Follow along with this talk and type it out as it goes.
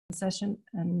session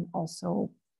and also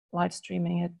live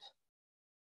streaming it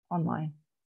online.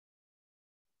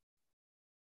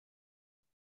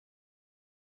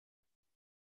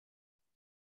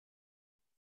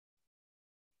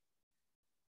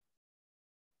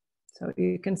 So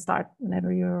you can start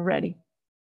whenever you're ready.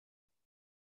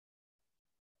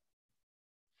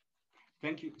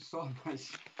 Thank you so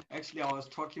much. Actually, I was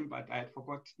talking, but I had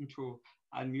forgotten to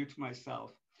unmute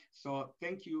myself. So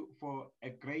thank you for a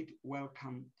great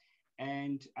welcome.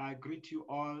 And I greet you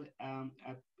all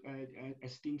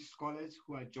esteemed scholars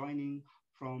who are joining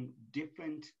from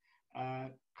different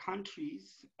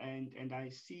countries. And I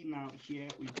see now here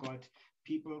we've got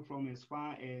people from as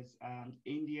far as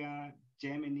India,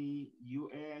 Germany,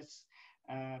 US,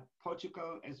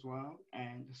 Portugal as well,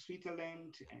 and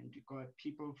Switzerland, and we got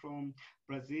people from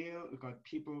Brazil, we got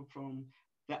people from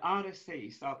the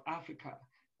RSA, South Africa,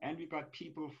 and we got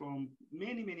people from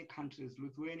many, many countries,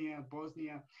 Lithuania,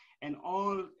 Bosnia, and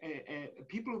all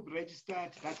people who've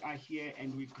registered that are here,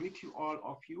 and we greet you, all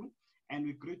of you, and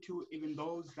we greet you even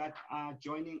those that are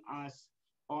joining us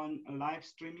on live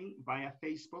streaming via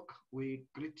Facebook. We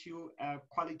greet you,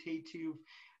 qualitative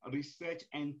research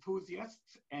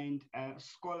enthusiasts and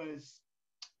scholars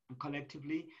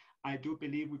collectively. I do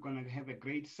believe we're going to have a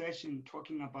great session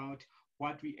talking about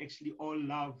what we actually all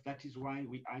love. That is why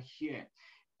we are here.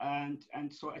 And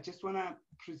so I just want to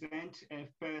present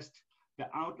first the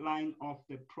outline of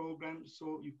the program,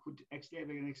 so you could actually have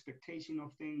an expectation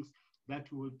of things that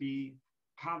we'll be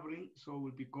covering. So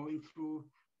we'll be going through.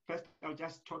 First, I'll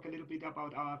just talk a little bit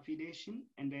about our affiliation,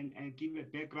 and then give a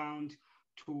background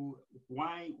to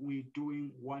why we're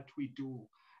doing what we do,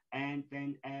 and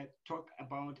then talk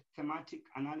about thematic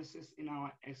analysis in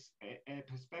our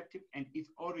perspective and its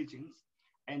origins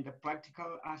and the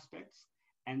practical aspects,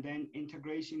 and then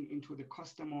integration into the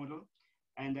Costa model,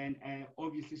 and then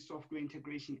obviously software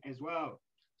integration as well.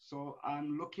 So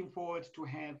I'm looking forward to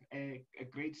have a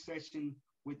great session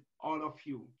with all of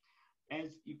you. As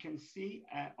you can see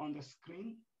on the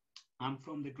screen, I'm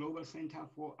from the Global Center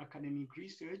for Academic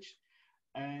Research,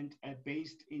 and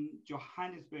based in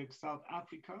Johannesburg, South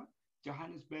Africa,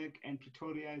 Johannesburg and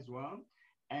Pretoria as well.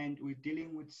 And we're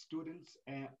dealing with students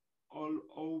all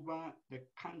over the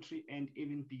country and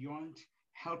even beyond,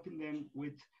 helping them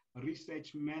with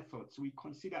research methods. We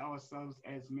consider ourselves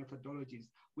as methodologists.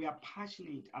 We are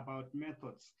passionate about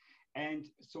methods. And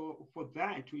so for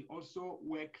that, we also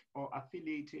work or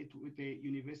affiliated with the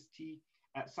university,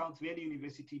 South Valley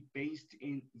University based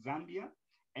in Zambia,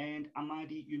 and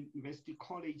AMADI University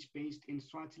College based in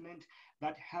Switzerland.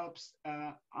 That helps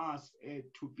us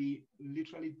to be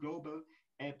literally global,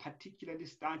 particularly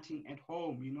starting at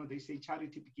home. You know, they say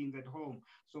charity begins at home.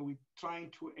 So we're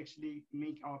trying to actually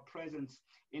make our presence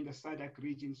in the SADC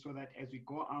region so that as we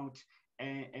go out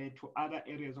to other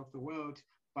areas of the world,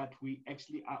 but we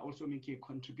actually are also making a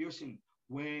contribution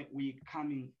where we're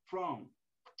coming from.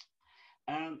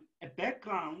 A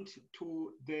background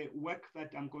to the work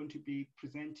that I'm going to be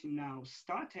presenting now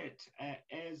started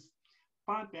as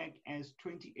far back as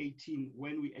 2018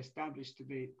 when we established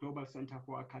the Global Center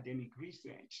for Academic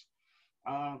Research.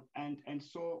 And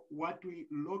so what we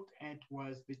looked at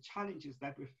was the challenges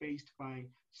that were faced by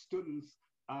students.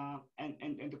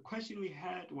 And the question we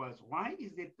had was, why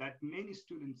is it that many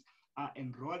students are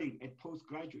enrolling at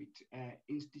postgraduate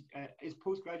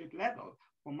level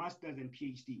for master's and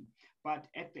PhD, but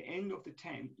at the end of the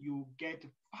term, you get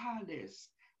far less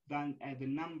than the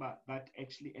number that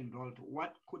actually enrolled?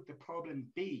 What could the problem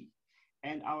be?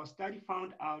 And our study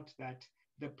found out that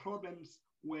the problems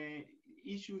were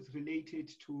issues related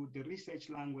to the research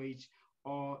language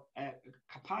or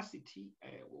capacity,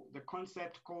 the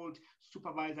concept called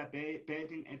supervisor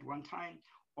burden at one time,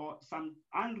 or some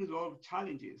unresolved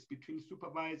challenges between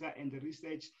supervisor and the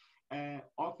research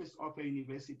office of a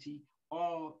university,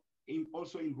 or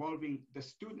also involving the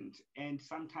student and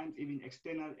sometimes even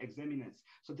external examiners.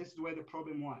 So this is where the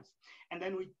problem was. And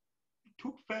then we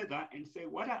took further and say,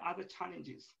 what are other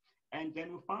challenges? And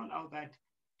then we found out that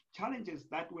challenges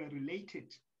that were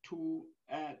related to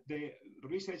the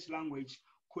research language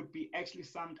could be actually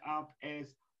summed up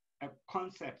as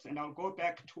concepts. And I'll go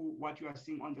back to what you are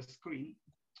seeing on the screen.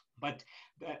 But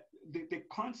the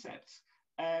concepts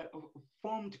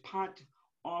formed part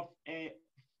of a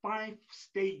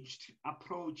 5-staged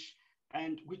approach,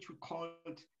 and which we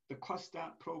called the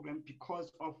Costa program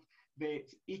because of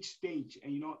each stage,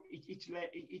 and you know, each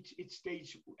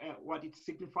stage, what it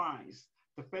signifies.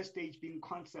 The first stage being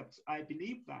concepts. I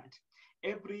believe that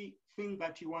everything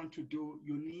that you want to do,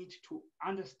 you need to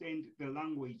understand the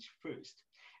language first.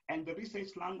 And the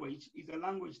research language is a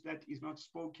language that is not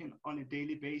spoken on a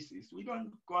daily basis. We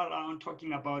don't go around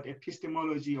talking about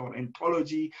epistemology or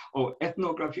ontology or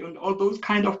ethnography, and all those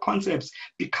kind of concepts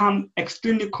become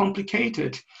extremely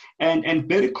complicated and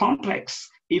very complex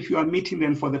if you are meeting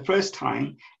them for the first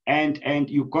time, and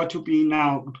you've got to be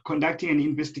now conducting an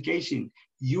investigation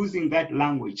using that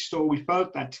language. So we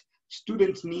felt that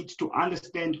students need to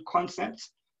understand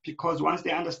concepts, because once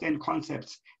they understand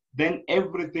concepts, then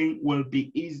everything will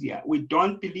be easier. We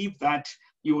don't believe that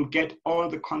you will get all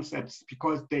the concepts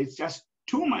because there's just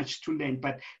too much to learn,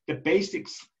 but the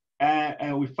basics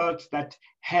we felt that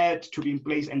had to be in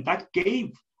place, and that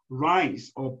gave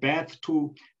rise or birth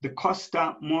to the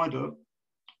Costa model,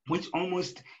 which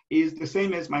almost is the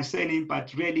same as my surname,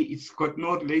 but really it's got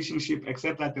no relationship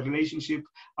except that the relationship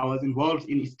I was involved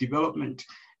in its development.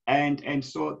 And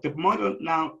so the model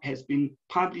now has been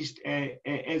published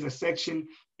as a section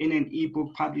in an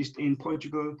ebook published in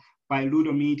Portugal by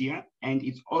Ludo Media, and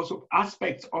it's also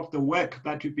aspects of the work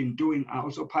that we've been doing are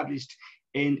also published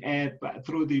in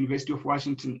through the University of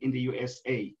Washington in the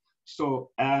USA.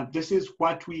 So this is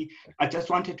what I just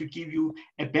wanted to give you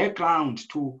a background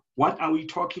to what are we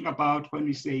talking about when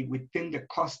we say within the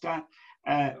Costa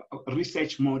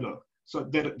research model. So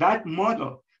that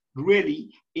model really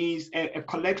is a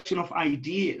collection of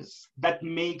ideas that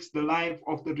makes the life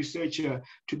of the researcher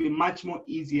to be much more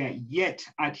easier, yet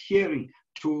adhering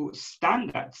to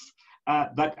standards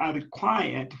that are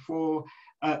required for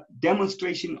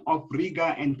demonstration of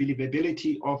rigor and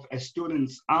believability of a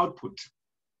student's output.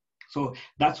 So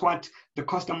that's what the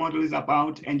Costa model is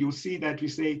about. And you'll see that we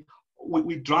say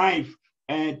we drive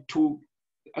to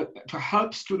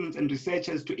help students and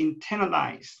researchers to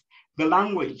internalize the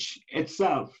language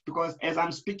itself, because as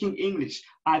I'm speaking English,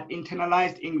 I've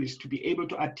internalized English to be able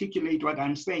to articulate what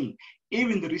I'm saying.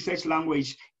 Even the research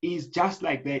language is just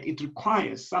like that. It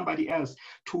requires somebody else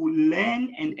to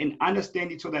learn and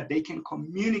understand it so that they can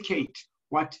communicate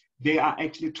what they are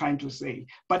actually trying to say.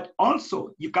 But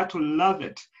also, you got to love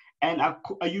it. And I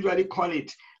usually call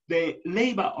it the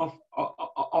labor of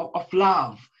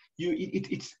love.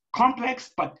 It's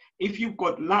complex, but if you've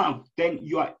got love, then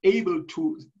you are able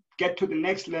to get to the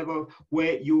next level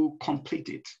where you complete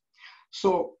it.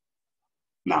 So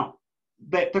now,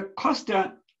 the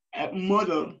Costa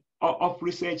model of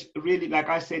research really, like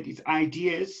I said, is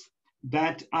ideas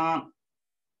that are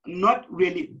not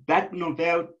really that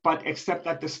novel, but except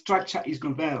that the structure is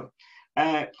novel.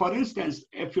 For instance,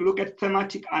 if you look at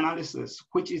thematic analysis,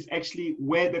 which is actually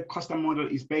where the Costa model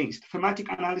is based,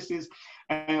 thematic analysis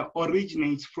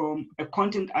originates from a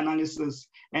content analysis,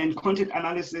 and content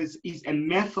analysis is a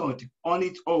method on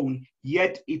its own,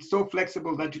 yet it's so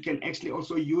flexible that you can actually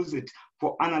also use it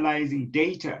for analyzing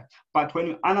data. But when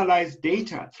you analyze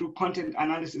data through content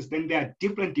analysis, then there are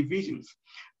different divisions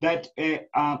that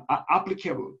are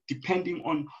applicable depending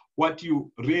on what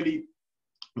you really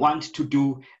want to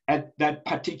do at that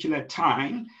particular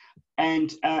time.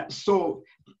 And so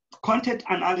content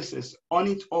analysis on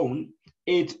its own,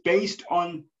 it's based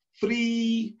on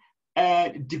three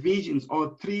divisions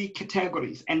or three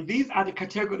categories. And these are the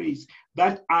categories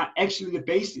that are actually the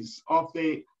basis of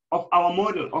our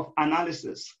model of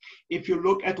analysis. If you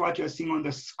look at what you're seeing on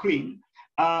the screen,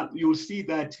 you'll see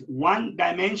that one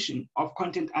dimension of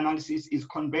content analysis is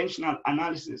conventional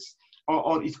analysis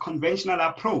or its conventional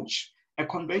approach. A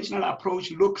conventional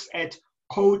approach looks at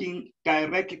coding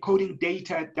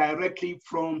data directly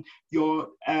from your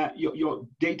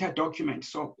data document.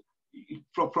 So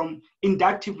from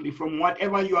inductively, from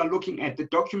whatever you are looking at, the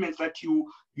documents that you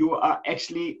are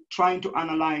actually trying to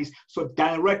analyze. So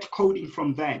direct coding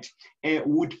from that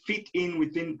would fit in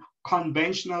within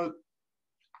conventional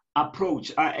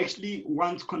approach. I actually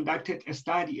once conducted a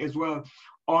study as well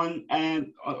on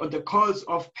the cause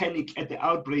of panic at the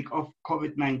outbreak of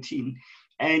COVID-19.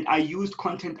 And I used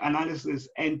content analysis,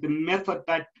 and the method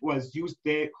that was used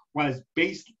there was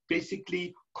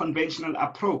basically conventional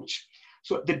approach.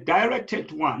 So the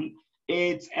directed one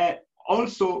is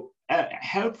also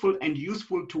helpful and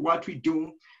useful to what we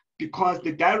do, because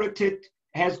the directed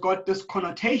has got this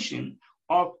connotation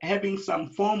of having some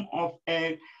form of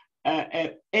a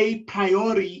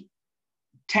priori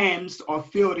terms or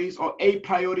theories or a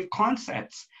priori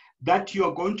concepts that you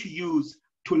are going to use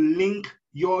to link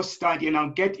your study. And I'll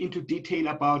get into detail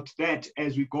about that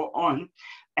as we go on.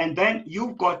 And then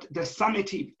you've got the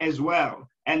summative as well.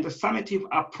 And the summative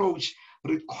approach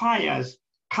requires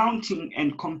counting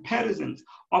and comparisons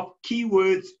of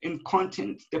keywords in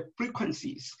content, the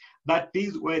frequencies that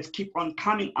these words keep on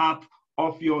coming up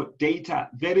of your data.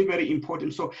 Very, very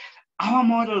important. So our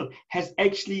model has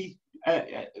actually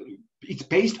it's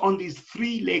based on these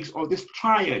three legs or this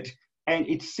triad, and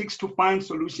it seeks to find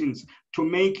solutions to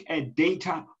make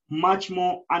data much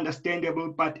more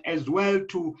understandable, but as well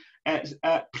to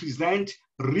present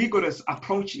rigorous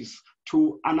approaches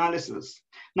to analysis.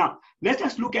 Now, let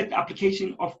us look at the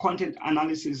application of content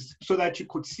analysis so that you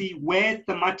could see where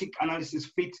thematic analysis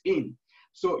fits in.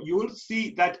 So you'll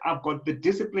see that I've got the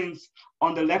disciplines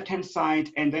on the left-hand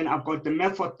side, and then I've got the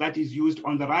method that is used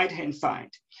on the right-hand side.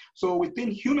 So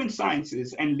within human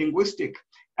sciences and linguistic,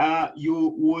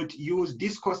 you would use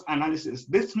discourse analysis.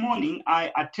 This morning,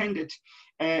 I attended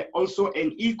also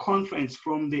an e-conference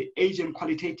from the Asian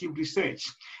Qualitative Research.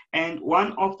 And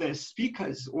one of the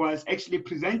speakers was actually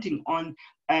presenting on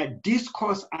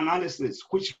discourse analysis,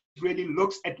 which really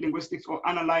looks at linguistics or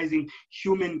analyzing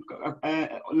human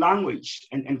language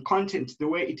and content, the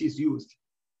way it is used.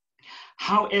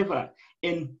 However,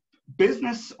 in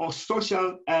business or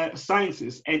social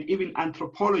sciences and even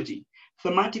anthropology,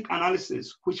 thematic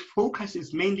analysis, which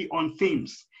focuses mainly on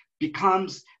themes,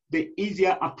 becomes the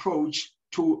easier approach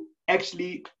to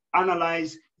actually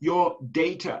analyze your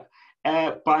data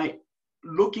by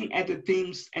looking at the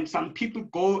themes, and some people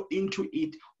go into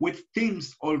it with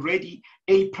themes already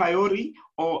a priori,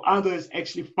 or others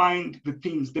actually find the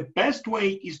themes. The best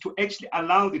way is to actually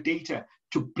allow the data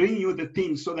to bring you the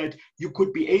themes so that you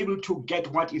could be able to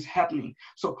get what is happening.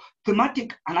 So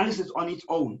thematic analysis on its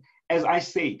own, as I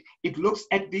said, it looks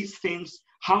at these themes,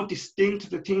 how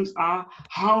distinct the themes are,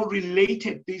 how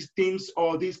related these themes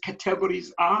or these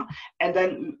categories are, and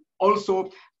then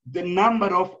also the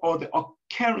number of, or the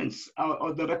occurrence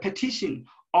or the repetition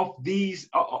of these,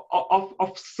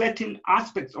 of certain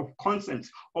aspects of concepts,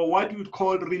 or what we would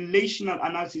call relational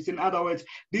analysis. In other words,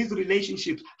 these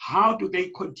relationships, how do they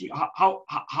continue, how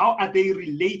are they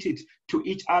related to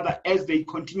each other as they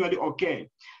continually occur?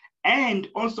 And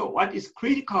also what is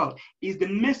critical is the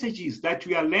messages that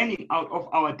we are learning out of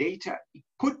our data. It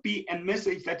could be a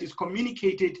message that is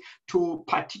communicated to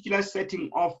a particular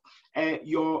setting of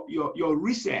your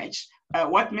research.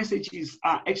 What messages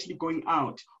are actually going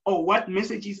out, or what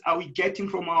messages are we getting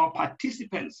from our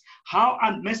participants? How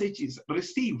are messages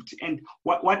received, and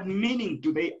what meaning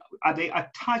are they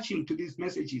attaching to these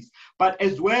messages? But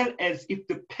as well as if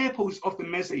the purpose of the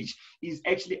message is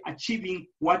actually achieving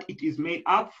what it is made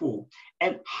up for,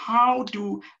 and how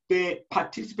do the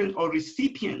participants or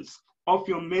recipients of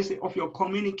your message, of your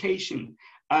communication,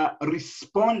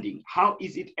 responding? How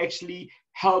is it actually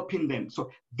helping them? So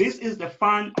this is the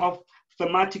fun of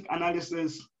thematic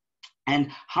analysis, and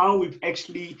how we've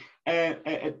actually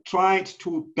tried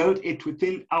to build it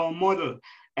within our model.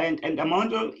 And the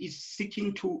model is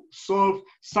seeking to solve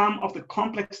some of the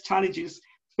complex challenges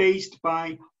faced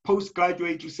by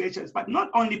postgraduate researchers, but not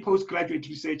only postgraduate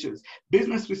researchers,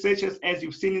 business researchers, as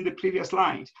you've seen in the previous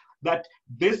slide, that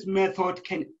this method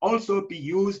can also be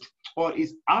used or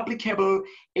is applicable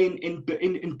in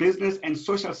business and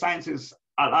social sciences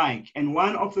alike. And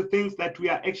one of the things that we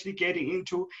are actually getting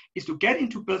into is to get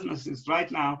into businesses right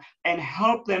now and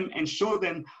help them and show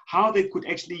them how they could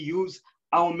actually use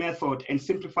our method and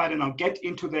simplify it. And I'll get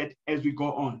into that as we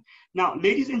go on. Now,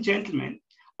 ladies and gentlemen,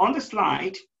 on the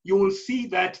slide, you will see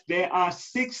that there are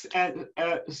 6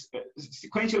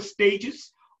 sequential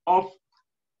stages of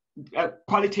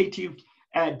qualitative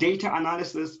data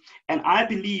analysis, and I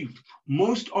believe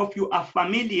most of you are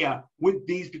familiar with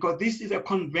these, because this is a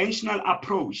conventional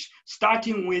approach,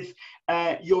 starting with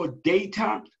your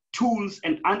data tools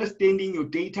and understanding your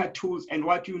data tools and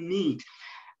what you need.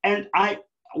 And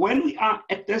when we are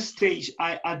at this stage,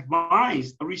 I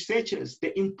advise researchers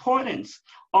the importance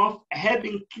of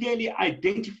having clearly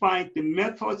identified the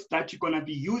methods that you're going to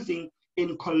be using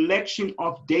in collection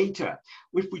of data.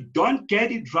 If we don't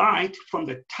get it right from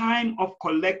the time of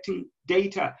collecting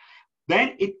data,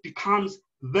 then it becomes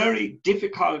very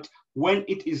difficult when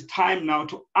it is time now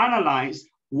to analyze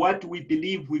what we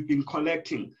believe we've been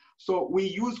collecting. So we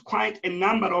use quite a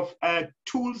number of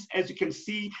tools, as you can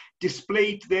see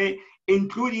displayed there,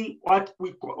 including what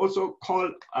we also call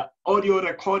audio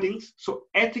recordings. So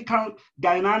ethical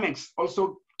dynamics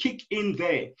also kick in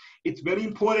there. It's very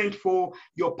important for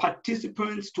your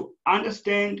participants to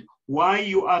understand why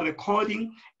you are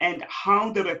recording and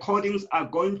how the recordings are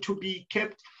going to be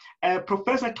kept.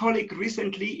 Professor Tolik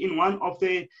recently, in one of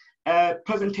the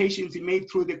presentations he made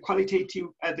through the qualitative,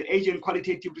 the Asian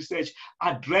Qualitative Research,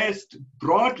 addressed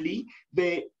broadly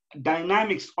the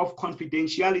dynamics of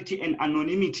confidentiality and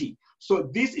anonymity. So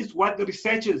this is what the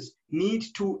researchers need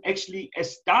to actually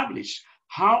establish.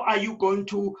 How are you going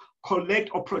to collect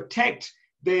or protect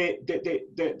the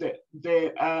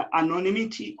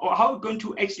anonymity, or how are you going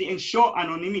to actually ensure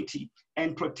anonymity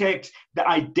and protect the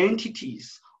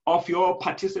identities of your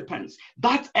participants.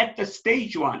 That's at the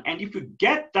stage one. And if you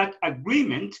get that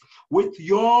agreement with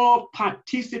your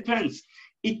participants,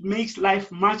 it makes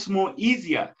life much more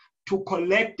easier to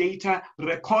collect data,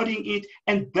 recording it,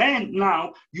 and then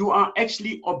now you are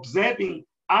actually observing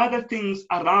other things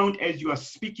around as you are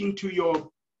speaking to your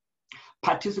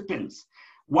participants.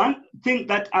 One thing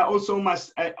that I also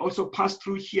must also pass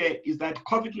through here is that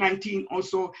COVID-19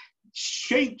 also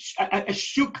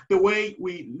shook the way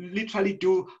we literally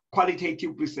do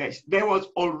qualitative research. There was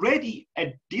already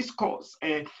a discourse,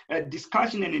 a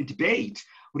discussion and a debate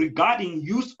regarding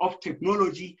use of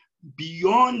technology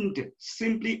beyond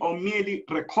simply or merely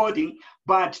recording,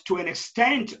 but to an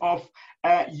extent of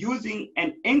using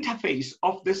an interface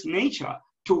of this nature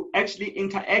to actually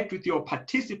interact with your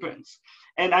participants.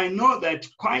 And I know that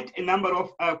quite a number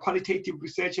of qualitative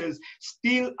researchers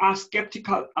still are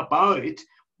skeptical about it,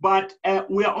 but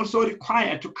we are also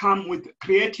required to come with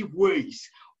creative ways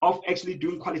of actually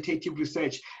doing qualitative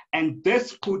research. And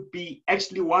this could be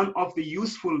actually one of the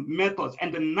useful methods.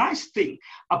 And the nice thing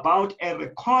about a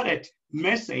recorded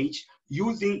message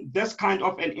using this kind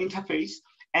of an interface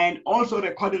and also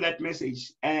recording that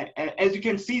message, as you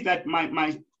can see that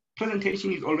my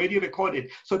presentation is already recorded.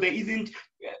 So there isn't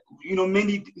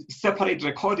many separate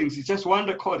recordings, it's just one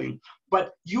recording.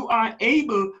 But you are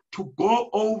able to go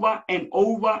over and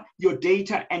over your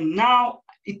data, and now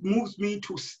it moves me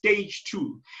to stage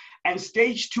 2. And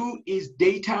stage 2 is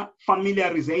data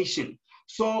familiarization.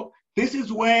 So this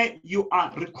is where you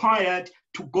are required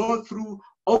to go through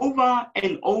over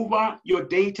and over your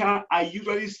data. I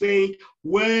usually say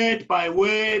word by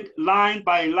word, line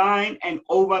by line, and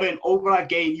over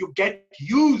again. You get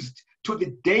used to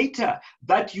the data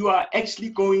that you are actually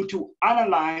going to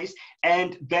analyze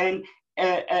and then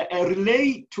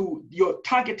relay to your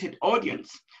targeted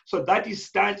audience. So that is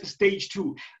stage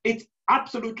 2. It's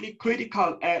absolutely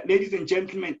critical, ladies and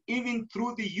gentlemen, even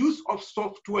through the use of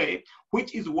software,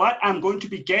 which is what I'm going to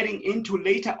be getting into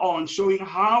later on, showing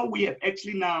how we have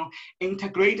actually now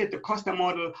integrated the Costa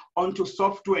model onto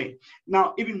software.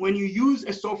 Now, even when you use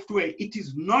a software, it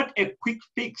is not a quick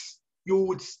fix. You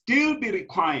would still be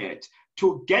required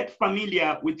to get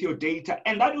familiar with your data.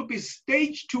 And that will be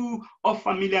stage 2 of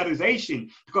familiarization,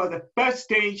 because the first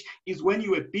stage is when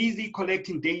you are busy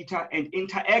collecting data and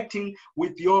interacting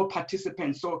with your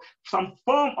participants. So some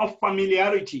form of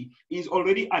familiarity is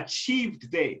already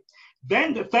achieved there.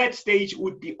 Then the third stage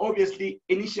would be obviously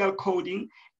initial coding,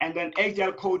 and then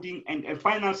agile coding, and a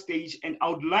final stage. And I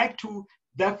would like to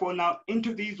therefore now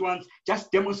into these ones,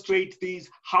 just demonstrate these,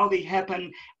 how they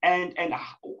happen, and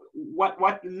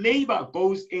what labor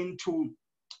goes into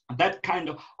that kind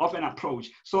of an approach.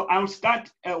 So I'll start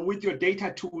with your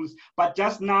data tools, but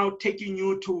just now taking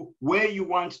you to where you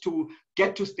want to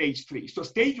get to stage 3. So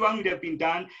stage 1 would have been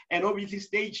done, and obviously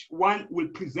stage 1 will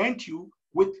present you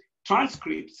with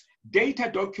transcripts, data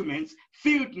documents,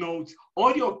 field notes,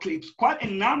 audio clips, quite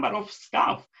a number of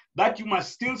stuff that you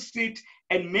must still sit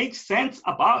and make sense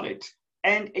about it.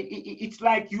 And it's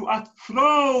like you are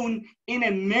thrown in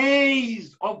a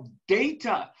maze of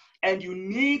data, and you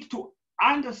need to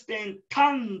understand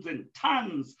tons and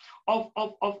tons of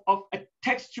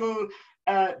textual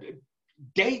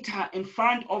data in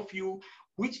front of you,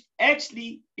 which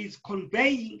actually is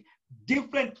conveying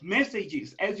different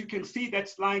messages. As you can see, that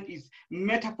slide is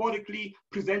metaphorically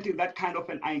presenting that kind of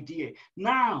an idea.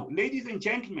 Now, ladies and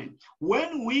gentlemen,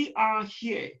 when we are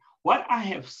here, what I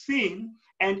have seen,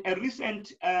 and a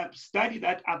recent study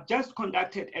that I've just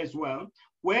conducted as well,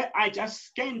 where I just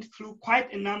scanned through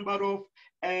quite a number of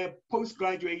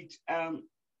postgraduate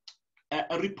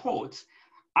reports,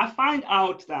 I find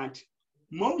out that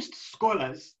most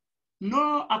scholars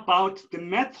know about the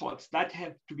methods that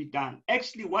have to be done.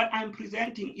 Actually, what I'm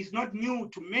presenting is not new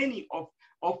to many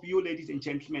of you, ladies and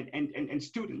gentlemen, and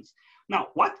students. Now,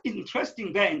 what is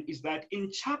interesting then is that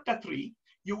in chapter 3,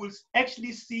 you will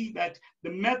actually see that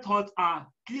the methods are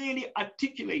clearly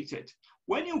articulated.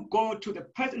 When you go to the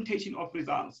presentation of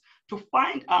results to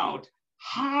find out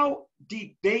how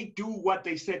did they do what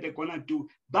they said they're gonna do,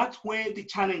 that's where the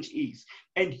challenge is.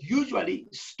 And usually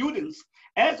students,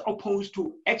 as opposed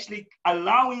to actually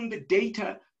allowing the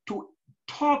data to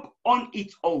talk on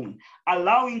its own,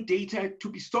 allowing data to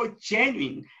be so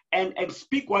genuine and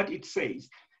speak what it says,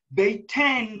 they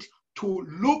tend to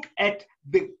look at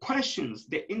the questions,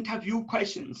 the interview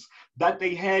questions that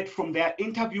they had from their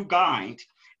interview guide,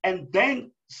 and then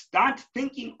start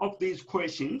thinking of these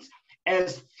questions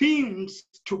as themes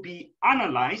to be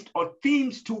analyzed, or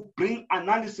themes to bring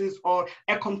analysis or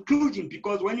a conclusion.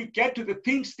 Because when you get to the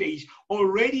theme stage,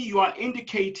 already you are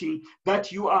indicating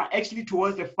that you are actually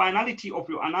towards the finality of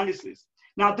your analysis.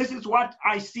 Now, this is what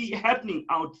I see happening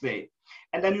out there.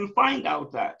 And then you'll find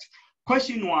out that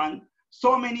question 1,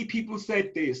 so many people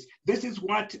said this. This is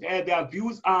what their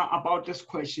views are about this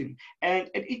question, and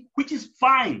which is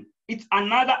fine. It's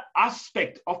another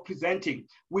aspect of presenting.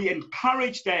 We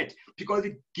encourage that because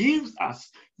it gives us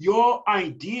your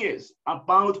ideas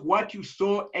about what you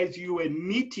saw as you were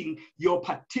meeting your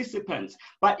participants.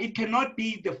 But it cannot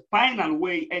be the final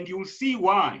way, and you'll see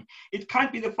why. It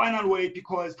can't be the final way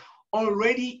because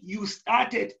already you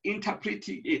started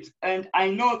interpreting it. And I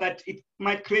know that it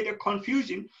might create a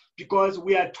confusion because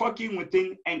we are talking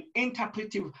within an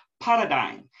interpretive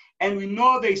paradigm. And we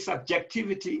know there's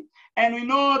subjectivity, and we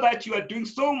know that you are doing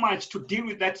so much to deal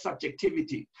with that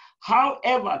subjectivity.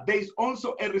 However, there's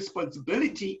also a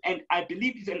responsibility, and I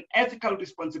believe it's an ethical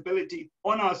responsibility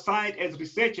on our side as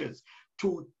researchers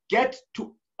to get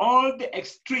to all the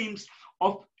extremes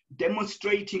of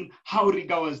demonstrating how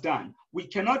rigor was done. We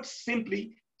cannot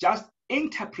simply just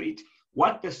interpret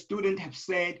what the student have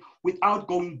said without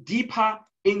going deeper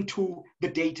into the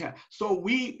data. So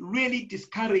we really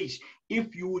discourage,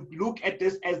 if you would look at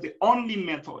this as the only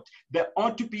method, there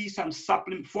ought to be some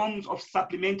forms of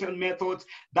supplemental methods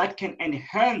that can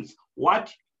enhance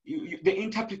what the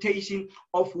interpretation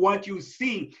of what you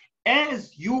see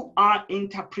as you are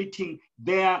interpreting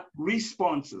their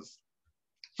responses.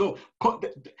 So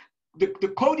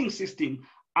the coding system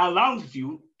allows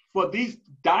you for these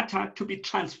data to be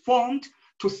transformed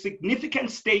to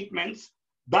significant statements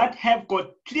that have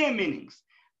got clear meanings.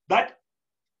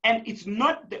 And it's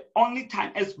not the only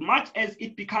time, as much as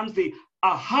it becomes the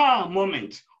aha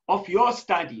moment of your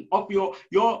study, of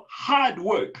your hard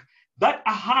work. That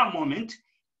aha moment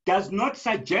does not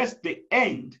suggest the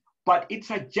end, but it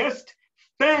suggests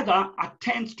further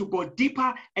attempts to go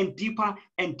deeper and deeper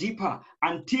and deeper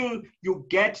until you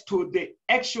get to the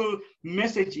actual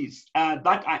messages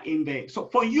that are in there. So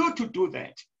for you to do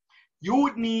that, you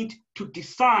would need to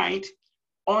decide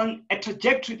on a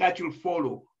trajectory that you'll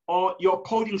follow, or your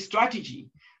coding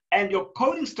strategy. And your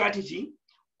coding strategy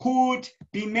could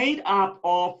be made up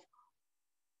of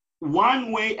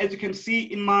one way, as you can see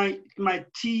in my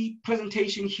T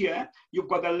presentation here. You've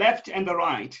got the left and the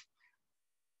right.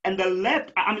 And the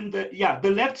left,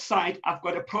 the left side, I've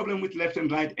got a problem with left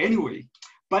and right anyway.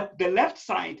 But the left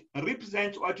side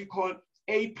represents what you call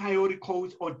a priori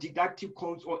codes or deductive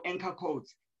codes or anchor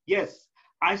codes. Yes,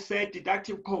 I said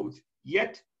deductive codes,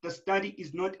 yet the study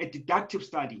is not a deductive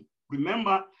study.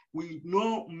 Remember, we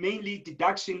know mainly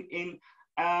deduction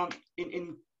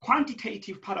in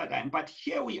quantitative paradigm, but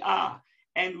here we are,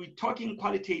 and we're talking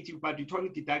qualitative, but we're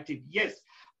talking deductive. Yes,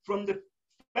 from the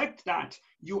fact that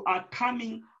you are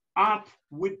coming up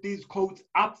with these codes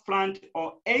upfront,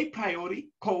 or a priori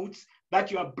codes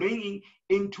that you are bringing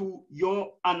into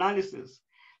your analysis,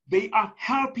 they are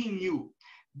helping you.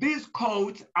 These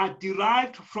codes are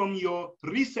derived from your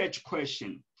research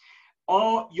question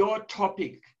or your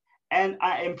topic. And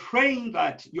I am praying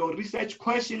that your research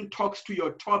question talks to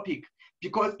your topic,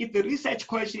 because if the research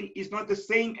question is not the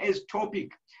same as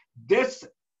topic, this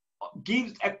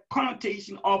gives a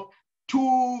connotation of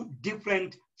two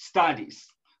different studies.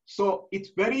 So it's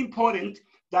very important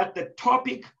that the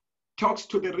topic talks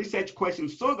to the research question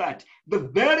so that the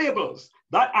variables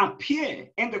that appear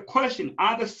in the question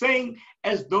are the same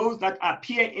as those that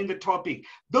appear in the topic.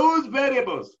 Those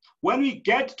variables, when we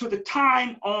get to the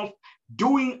time of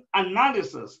doing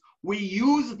analysis, we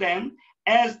use them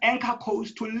as anchor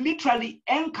codes to literally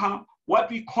anchor what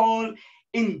we call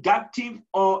inductive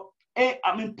or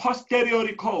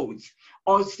posteriori codes,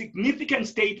 or significant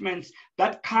statements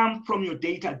that come from your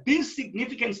data. These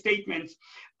significant statements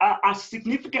are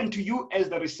significant to you as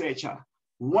the researcher.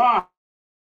 One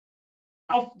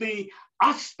of the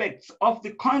aspects of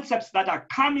the concepts that are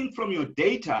coming from your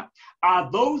data are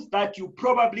those that you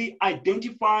probably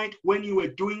identified when you were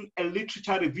doing a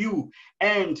literature review.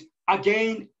 And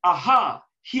again, aha,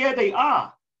 here they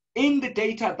are in the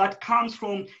data that comes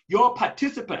from your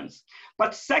participants.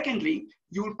 But secondly,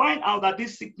 you will find out that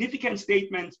these significant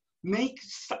statements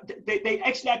they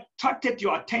actually attracted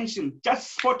your attention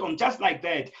just spot on, just like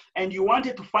that. And you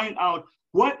wanted to find out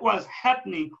what was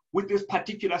happening with this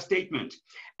particular statement.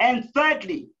 And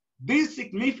thirdly, these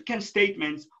significant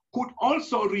statements could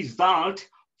also result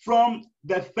from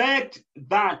the fact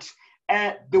that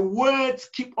the words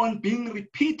keep on being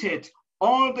repeated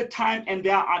all the time, and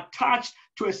they are attached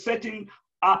to a certain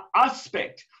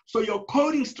aspect. So your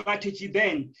coding strategy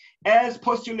then, as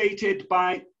postulated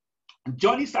by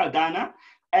Johnny Saldana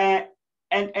and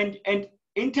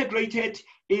integrated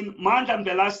in Mandam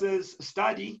Velas's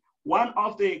study, one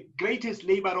of the greatest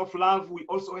labor of love we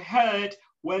also heard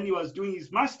when he was doing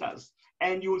his master's.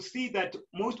 And you'll see that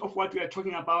most of what we are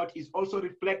talking about is also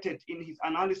reflected in his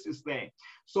analysis there.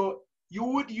 So you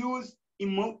would use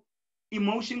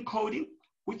emotion coding,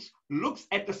 which looks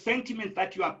at the sentiments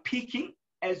that you are picking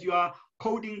as you are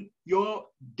coding your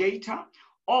data,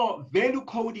 or value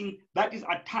coding that is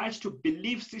attached to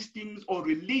belief systems or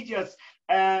religious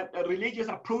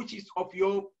approaches of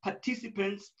your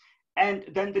participants, and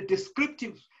then the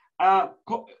descriptive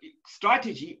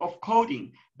strategy of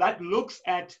coding that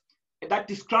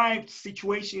describes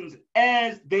situations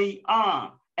as they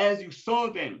are, as you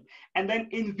saw them. And then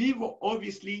in vivo,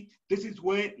 obviously, this is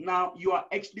where now you are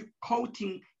actually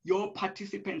quoting your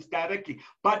participants directly.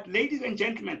 But ladies and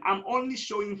gentlemen, I'm only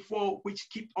showing 4 which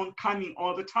keep on coming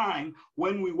all the time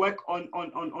when we work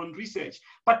on research.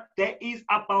 But there is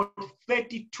about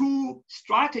 32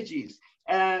 strategies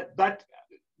that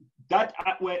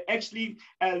were actually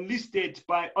listed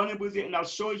by Honorable, and I'll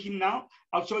show him now.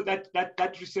 I'll show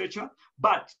that researcher.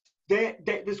 But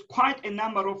there's quite a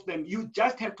number of them. You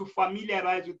just have to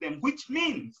familiarize with them, which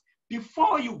means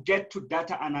before you get to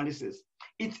data analysis,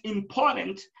 it's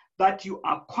important that you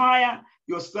acquire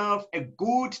yourself a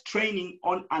good training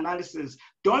on analysis.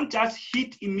 Don't just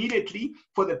hit immediately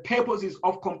for the purposes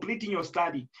of completing your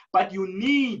study, but you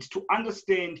need to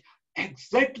understand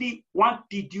exactly what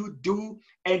did you do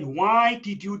and why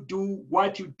did you do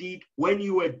what you did when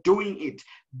you were doing it.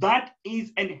 That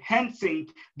is enhancing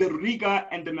the rigor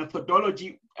and the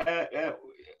methodology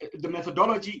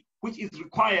which is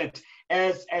required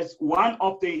as one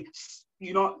of the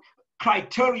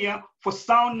criteria for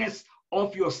soundness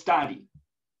of your study.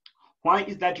 Why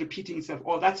is that repeating itself?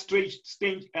 Oh, that's stage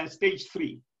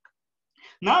 3.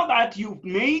 Now that you've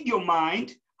made your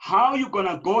mind how you're going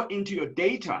to go into your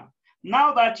data,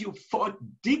 now that you've thought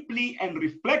deeply and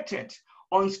reflected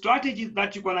on strategies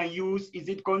that you're going to use, is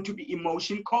it going to be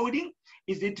emotion coding?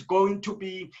 Is it going to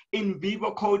be in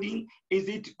vivo coding? Is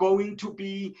it going to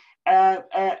be a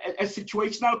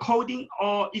situational coding?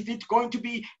 Or is it going to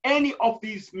be any of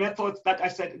these methods that I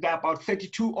said? There are about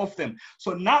 32 of them.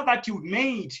 So now that you've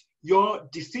made your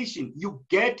decision, you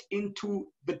get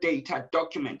into the data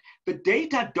document. The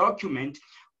data document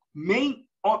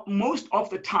most of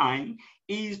the time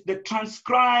is the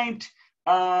transcribed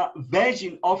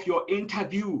version of your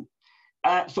interview.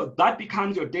 So that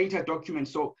becomes your data document.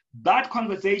 So that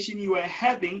conversation you are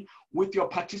having with your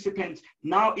participants,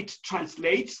 now it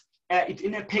translates, it's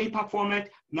in a paper format.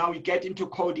 Now we get into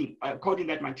coding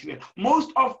that material.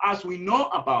 Most of us, we know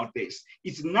about this.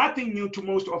 It's nothing new to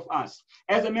most of us.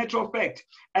 As a matter of fact,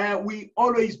 we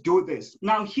always do this.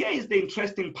 Now here is the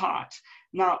interesting part.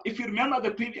 Now, if you remember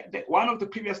one of the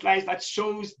previous slides that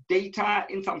shows data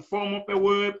in some form of a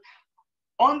verb,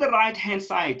 on the right-hand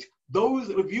side,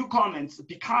 those review comments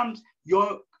becomes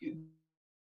your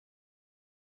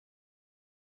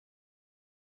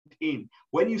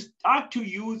when you start to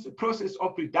use the process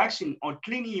of reduction or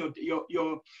cleaning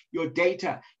your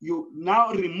data, you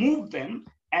now remove them,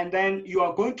 and then you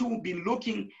are going to be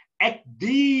looking at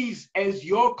these as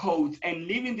your codes and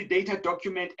leaving the data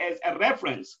document as a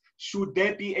reference should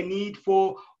there be a need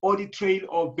for audit trail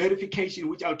or verification,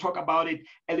 which I'll talk about it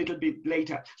a little bit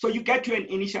later. So you get to an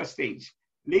initial stage.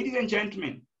 Ladies and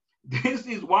gentlemen, this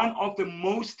is one of the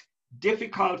most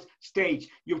difficult stage.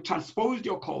 You've transposed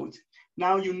your codes.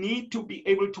 Now you need to be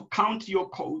able to count your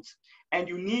codes, and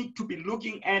you need to be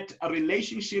looking at a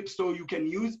relationship so you can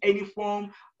use any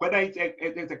form, whether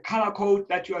it's a color code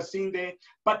that you are seeing there,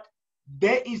 but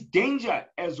there is danger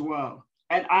as well.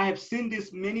 And I have seen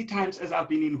this many times as I've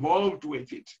been involved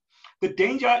with it. The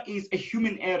danger is a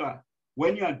human error.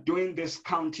 When you are doing this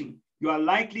counting, you are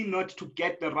likely not to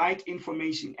get the right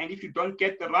information. And if you don't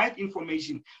get the right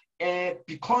information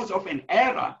because of an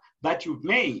error that you've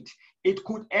made, it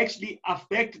could actually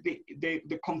affect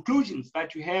the conclusions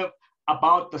that you have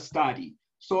about the study.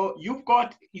 So you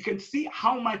can see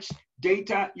how much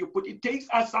data you put. It takes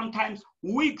us sometimes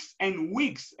weeks and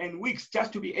weeks and weeks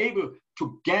just to be able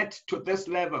to get to this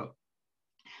level.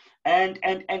 And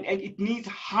it needs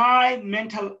high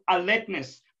mental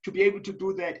alertness to be able to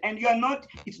do that. And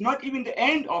it's not even the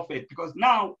end of it, because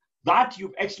now that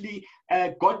you've actually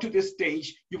got to this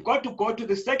stage, you've got to go to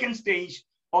the second stage,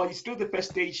 or it's still the first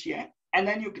stage here. And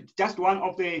then you just one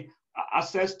of the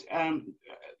assessed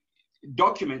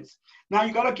documents. Now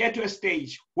you got to get to a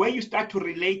stage where you start to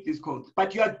relate these codes,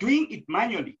 but you are doing it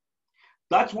manually.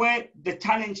 That's where the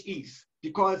challenge is,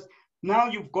 because now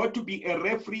you've got to be a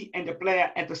referee and a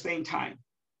player at the same time.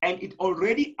 And it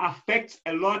already affects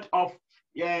a lot of,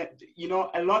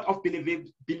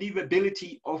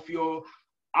 believability of your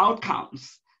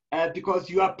outcomes, because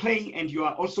you are playing and you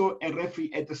are also a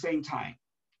referee at the same time.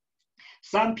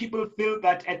 Some people feel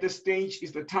that at this stage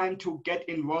is the time to get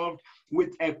involved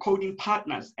with coding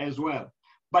partners as well.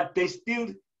 But there's still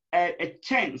a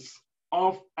chance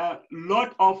of a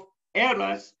lot of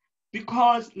errors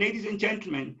because, ladies and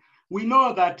gentlemen, we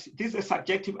know that this is a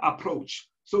subjective approach.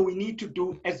 So we need to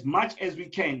do as much as we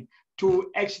can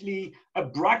to actually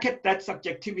bracket that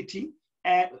subjectivity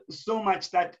so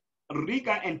much that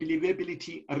rigor and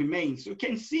believability remains. You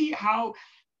can see how,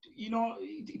 you know,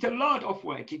 it's a lot of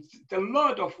work. It's a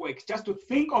lot of work just to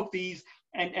think of these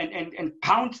and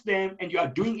count them, and you are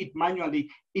doing it manually.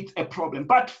 It's a problem.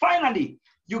 But finally,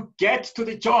 you get to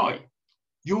the joy.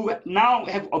 You now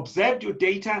have observed your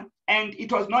data, and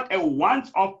it was not a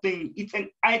once-off thing. It's an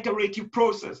iterative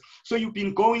process. So you've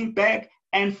been going back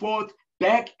and forth,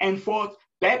 back and forth,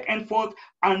 back and forth,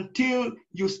 until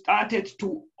you started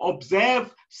to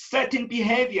observe certain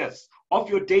behaviors of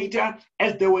your data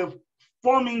as they were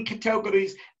forming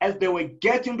categories, as they were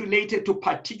getting related to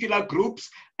particular groups,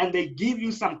 and they give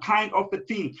you some kind of a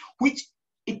thing, which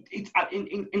it's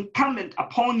incumbent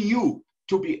upon you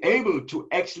to be able to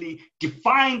actually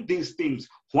define these themes.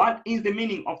 What is the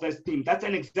meaning of this theme? That's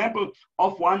an example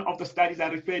of one of the studies I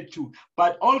referred to.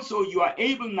 But also you are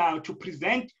able now to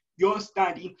present your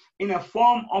study in a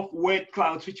form of word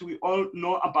clouds, which we all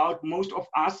know about, most of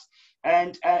us.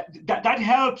 And that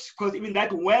helps, because even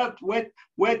that word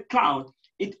cloud,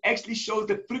 it actually shows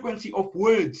the frequency of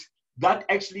words that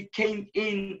actually came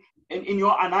in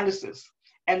your analysis.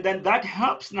 And then that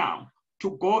helps now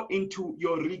to go into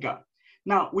your rigor.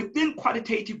 Now, within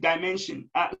qualitative dimension,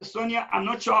 Sonia, I'm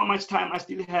not sure how much time I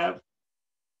still have.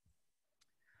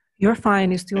 You're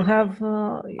fine. You still have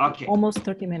okay. Almost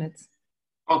 30 minutes.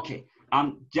 Okay,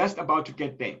 I'm just about to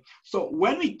get there. So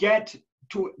when we get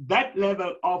to that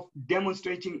level of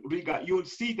demonstrating rigor, you'll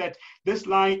see that this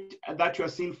slide that you are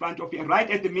seeing in front of you, right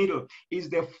at the middle, is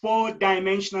the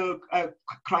 4-dimensional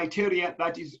criteria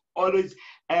that is always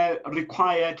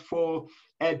required for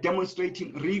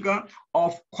demonstrating rigor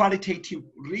of qualitative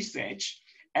research,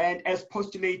 and as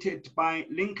postulated by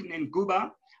Lincoln and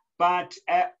Guba, but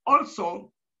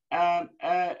also and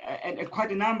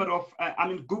quite a number of,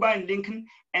 Guba and Lincoln,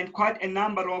 and quite a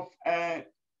number of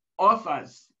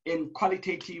authors in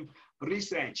qualitative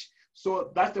research.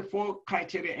 So that's the 4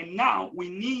 criteria. And now we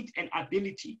need an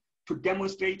ability to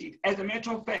demonstrate it. As a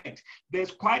matter of fact,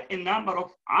 there's quite a number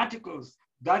of articles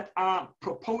that are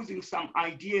proposing some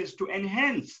ideas to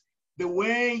enhance the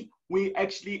way we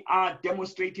actually are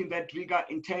demonstrating that rigor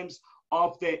in terms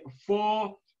of the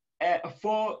 4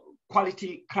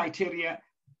 quality criteria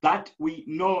that we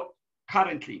know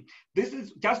currently. This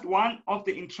is just one of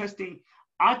the interesting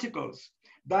articles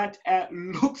that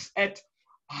looks at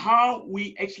how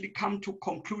we actually come to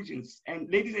conclusions. And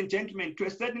ladies and gentlemen, to a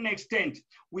certain extent,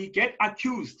 we get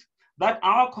accused that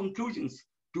our conclusions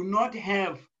do not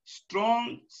have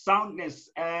strong soundness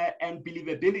and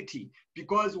believability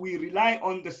because we rely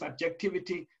on the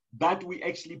subjectivity that we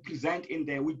actually present in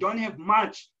there. We don't have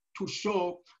much to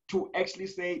show to actually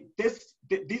say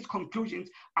these conclusions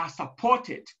are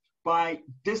supported by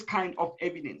this kind of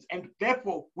evidence. And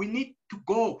therefore, we need to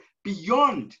go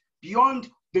beyond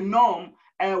the norm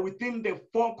within the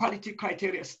 4 quality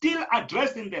criteria, still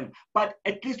addressing them, but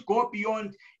at least go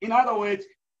beyond. In other words,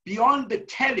 beyond the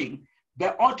telling,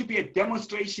 there ought to be a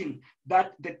demonstration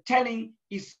that the telling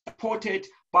is supported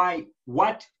by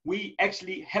what we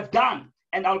actually have done.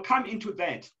 And I'll come into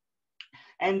that.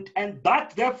 And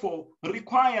that therefore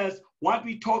requires what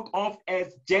we talk of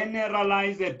as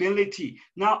generalizability.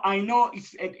 Now, I know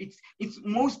it's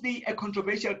mostly a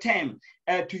controversial term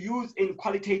to use in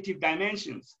qualitative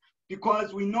dimensions,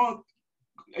 because we know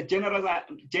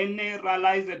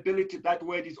generalizability, that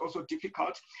word is also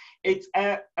difficult. It's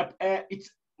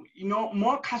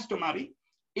more customary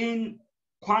in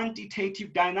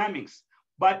quantitative dynamics.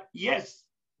 But yes,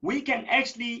 we can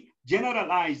actually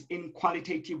generalize in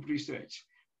qualitative research,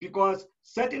 because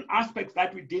certain aspects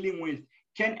that we're dealing with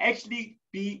can actually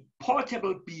be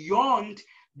portable beyond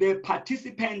the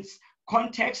participants'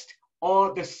 context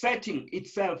or the setting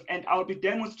itself. And I'll be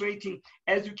demonstrating,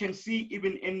 as you can see,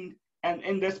 even in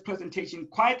this presentation,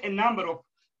 quite a number of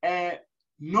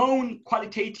known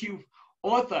qualitative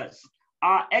authors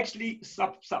are actually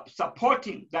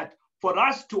supporting that for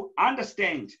us to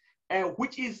understand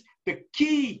which is the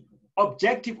key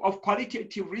objective of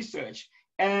qualitative research,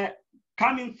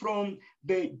 coming from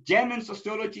the German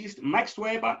sociologist Max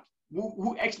Weber,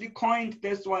 who actually coined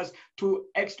this, was to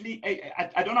actually,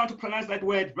 I don't know how to pronounce that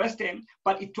word, but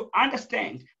to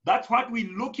understand. That's what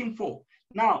we're looking for.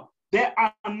 Now, there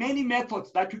are many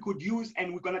methods that we could use,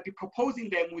 and we're going to be proposing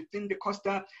them within the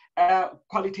Costa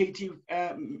qualitative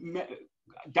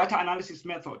data analysis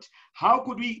method, how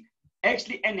could we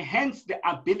actually enhance the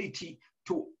ability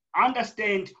to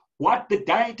understand what the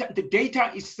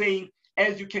data is saying?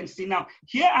 As you can see now,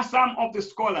 here are some of the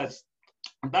scholars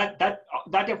that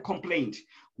have complained.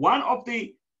 One of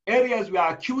the areas we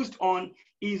are accused on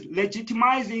is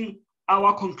legitimizing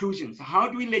our conclusions. How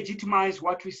do we legitimize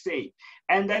what we say?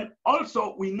 And then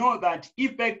also we know that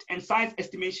effect and size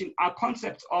estimation are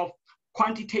concepts of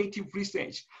quantitative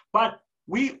research, but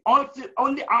we also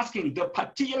only asking the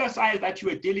particular size that you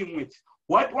are dealing with,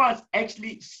 what was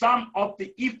actually some of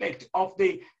the effect of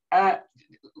the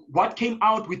what came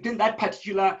out within that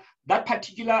particular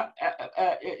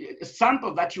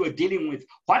sample that you are dealing with?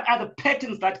 What are the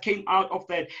patterns that came out of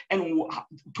that, and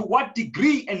to what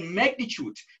degree and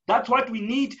magnitude? That's what we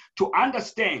need to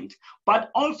understand, but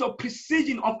also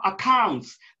precision of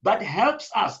accounts that helps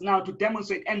us now to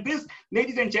demonstrate. And this,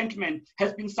 ladies and gentlemen,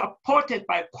 has been supported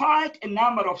by quite a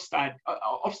number of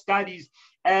studies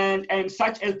and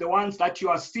such as the ones that you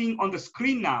are seeing on the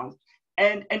screen now.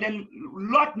 And then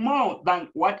a lot more than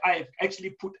what I've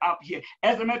actually put up here.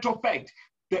 As a matter of fact,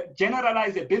 the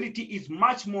generalizability is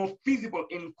much more feasible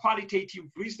in qualitative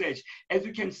research. As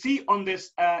you can see on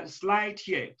this slide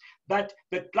here, that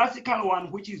the classical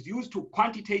one, which is used to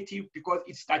quantitative because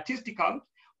it's statistical,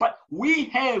 but we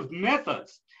have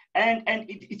methods and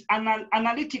it's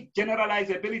analytic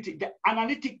generalizability. The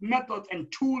analytic methods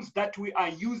and tools that we are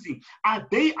using, are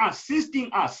they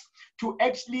assisting us to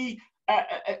actually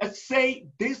say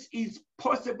this is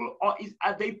possible, or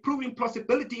are they proving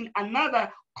plausibility in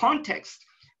another context?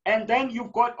 And then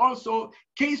you've got also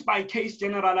case-by-case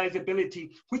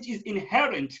generalizability, which is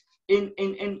inherent in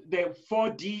the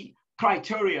 4D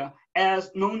criteria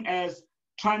as known as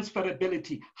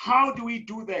transferability. How do we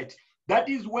do that? That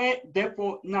is where,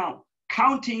 therefore, now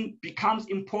counting becomes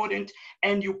important,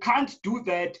 and you can't do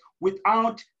that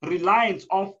without reliance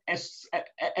of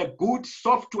a good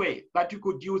software that you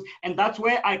could use. And that's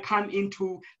where I come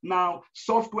into now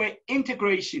software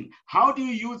integration. How do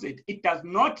you use it? It does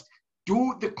not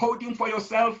do the coding for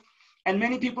yourself. And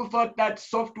many people thought that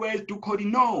softwares do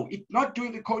coding. No, it's not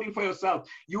doing the coding for yourself.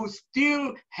 You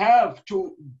still have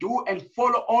to do and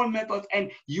follow all methods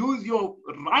and use your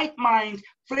right mind,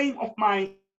 frame of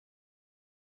mind,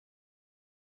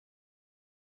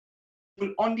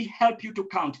 will only help you to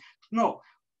count. No,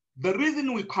 the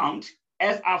reason we count,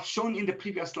 as I've shown in the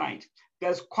previous slide,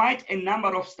 there's quite a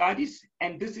number of studies,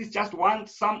 and this is just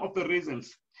some of the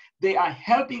reasons. They are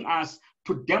helping us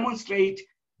to demonstrate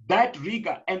that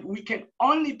rigor, and we can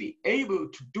only be able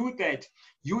to do that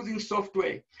using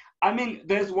software. I mean,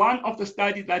 there's one of the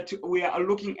studies that we are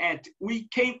looking at. We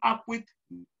came up with,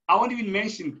 I won't even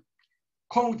mention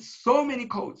codes, so many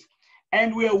codes,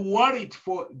 and we are worried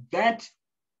for that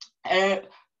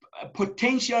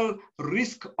potential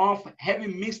risk of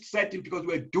having missed setting because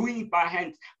we're doing it by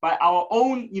hand, by our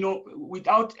own,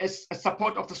 without a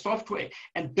support of the software.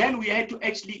 And then we had to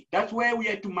actually, that's where we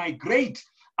had to migrate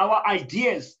our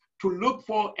ideas to look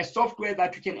for a software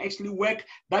that we can actually work,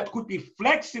 that could be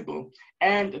flexible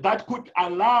and that could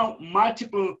allow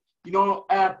multiple,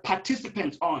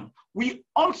 participants on. We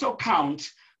also count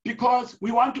because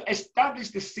we want to establish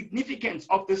the significance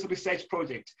of this research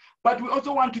project, but we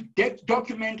also want to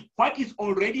document what is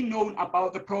already known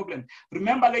about the problem.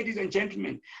 Remember, ladies and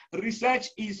gentlemen, research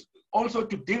is also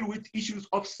to deal with issues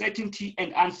of certainty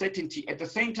and uncertainty at the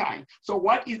same time. So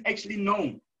what is actually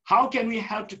known? How can we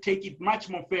help to take it much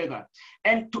more further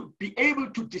and to be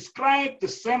able to describe the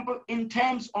sample in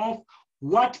terms of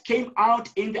what came out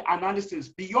in the analysis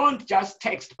beyond just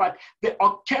text, but the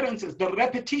occurrences, the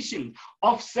repetition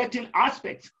of certain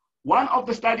aspects. One of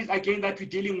the studies, again, that we're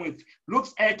dealing with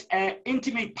looks at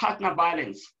intimate partner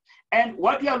violence. And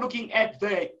what we are looking at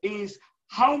there is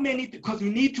how many, because we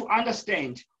need to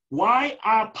understand why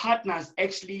are partners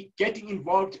actually getting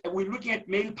involved. We're looking at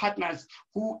male partners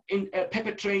who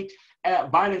perpetrate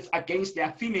violence against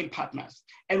their female partners.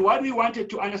 And what we wanted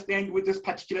to understand with this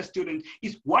particular student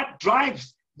is what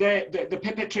drives the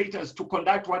perpetrators to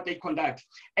conduct what they conduct.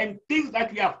 And things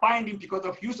that we are finding because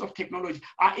of use of technology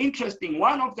are interesting.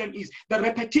 One of them is the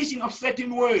repetition of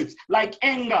certain words like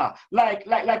anger,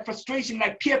 like frustration,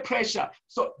 like peer pressure.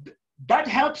 So that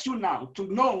helps you now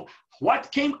to know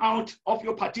what came out of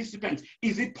your participants.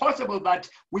 Is it possible that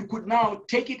we could now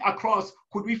take it across?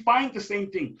 Could we find the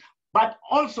same thing? But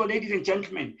also, ladies and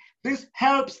gentlemen, this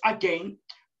helps again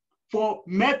for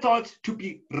methods to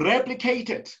be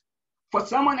replicated. For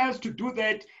someone else to do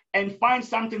that and find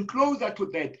something closer to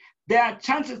that, there are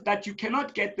chances that you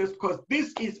cannot get this because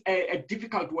this is a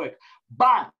difficult work.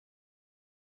 But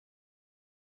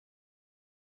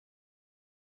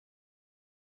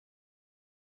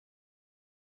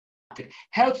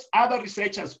helps other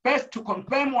researchers first to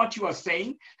confirm what you are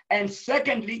saying, and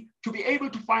secondly, to be able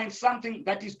to find something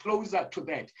that is closer to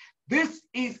that. This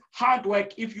is hard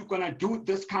work if you're gonna do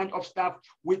this kind of stuff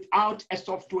without a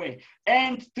software.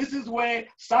 And this is where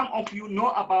some of you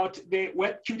know about the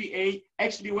webQDA.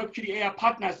 Actually, webQDA are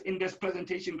partners in this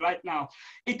presentation right now.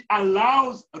 It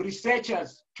allows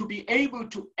researchers to be able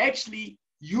to actually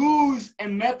use a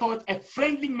method, a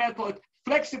friendly method,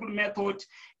 flexible method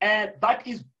that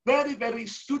is very, very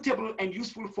suitable and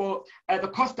useful for the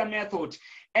Costa method.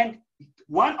 And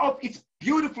one of its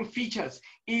beautiful features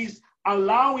is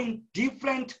allowing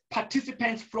different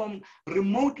participants from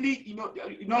remotely,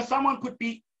 someone could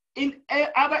be in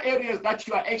other areas that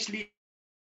you are actually,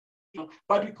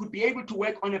 but we could be able to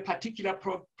work on a particular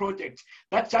project.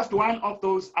 That's just one of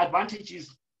those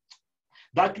advantages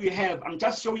that we have. I'm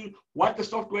just showing what the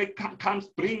software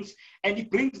brings, and it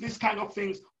brings this kind of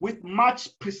things with much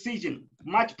precision,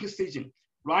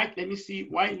 right? Let me see,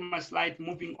 why is my slide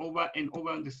moving over and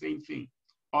over on the same thing?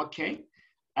 Okay,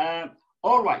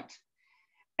 all right.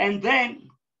 And then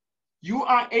you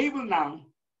are able now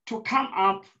to come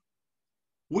up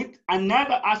with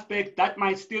another aspect that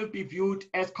might still be viewed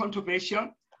as controversial,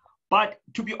 but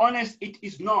to be honest, it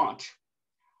is not.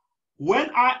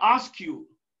 When I ask you,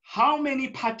 how many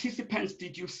participants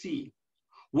did you see?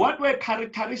 What were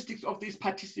characteristics of these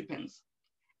participants?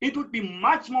 It would be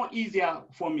much more easier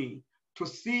for me to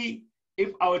see if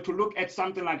I were to look at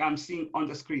something like I'm seeing on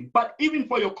the screen. But even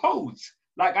for your codes,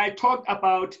 like I talked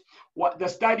about what the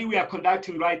study we are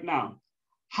conducting right now,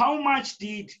 how much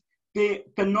did the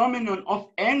phenomenon of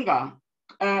anger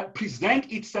present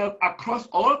itself across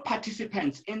all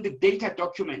participants in the data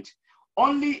document?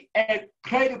 Only a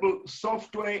credible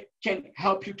software can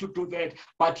help you to do that,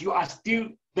 but you are still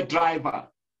the driver.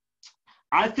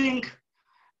 I think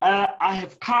I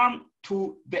have come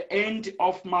to the end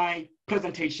of my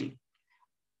presentation.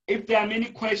 If there are many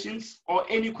questions or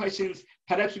any questions,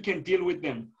 perhaps we can deal with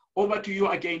them. Over to you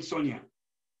again, Sonia.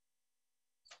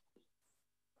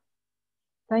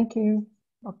 Thank you,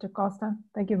 Dr. Costa.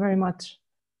 Thank you very much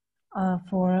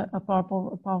for a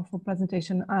powerful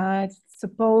presentation. I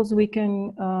suppose we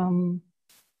can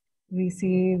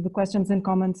receive the questions and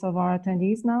comments of our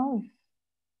attendees now.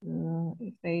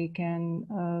 If they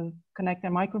can connect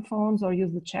their microphones or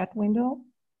use the chat window.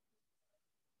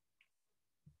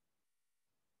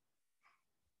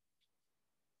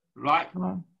 Right.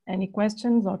 Any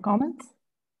questions or comments?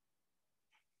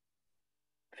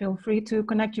 Feel free to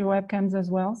connect your webcams as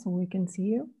well so we can see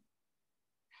you.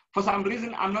 For some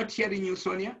reason, I'm not hearing you,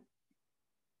 Sonia.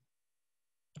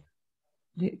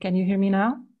 Can you hear me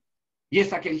now?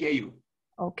 Yes, I can hear you.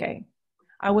 Okay.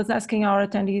 I was asking our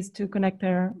attendees to connect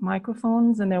their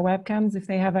microphones and their webcams if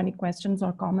they have any questions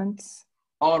or comments.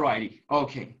 All righty,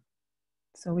 okay.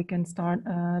 So we can start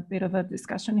a bit of a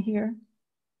discussion here.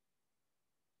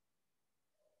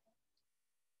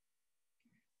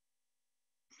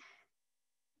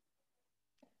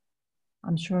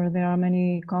 I'm sure there are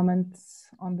many comments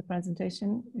on the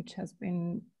presentation, which has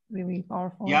been really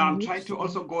powerful. Yeah, I'm trying to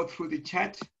also go through the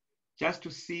chat just to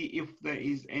see if there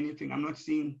is anything. I'm not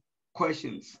seeing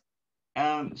questions.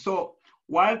 So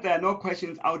while there are no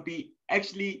questions, I would be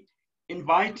actually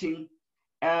inviting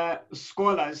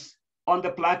scholars on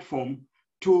the platform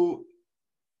to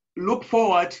look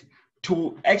forward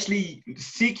to actually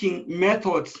seeking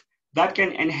methods that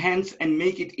can enhance and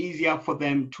make it easier for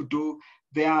them to do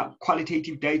their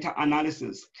qualitative data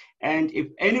analysis. And if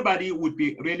anybody would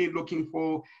be really looking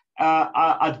for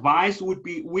advice, would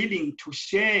be willing to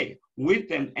share with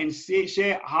them and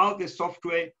share how the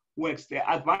software works. The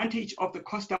advantage of the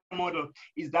Costa model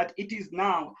is that it is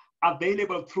now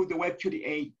available through the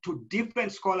webQDA to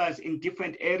different scholars in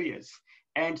different areas.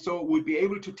 And so we'll be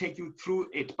able to take you through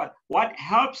it. But what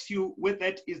helps you with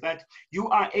it is that you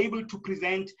are able to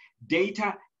present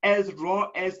data as raw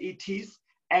as it is,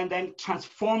 and then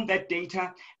transform that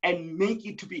data and make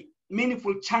it to be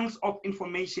meaningful chunks of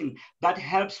information that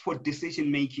helps for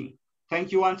decision making.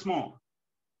 Thank you once more.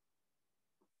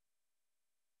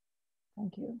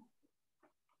 Thank you.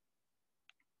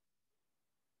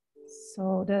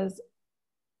 So does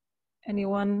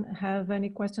anyone have any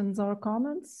questions or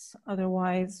comments?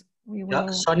 Otherwise, we will. Yeah,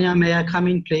 Sonia, may I come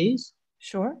in, please?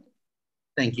 Sure.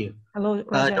 Thank you. Hello,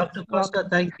 Rajat. Dr. Costa,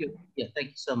 thank you. Yeah,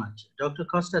 thank you so much. Dr.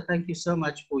 Costa, thank you so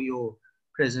much for your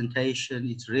presentation.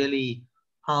 It's really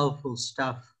powerful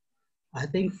stuff. I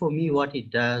think for me, what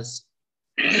it does,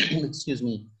 excuse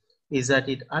me, is that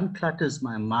it unclutters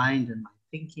my mind and my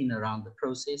thinking around the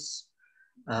process.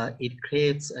 It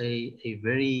creates a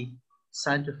very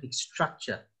scientific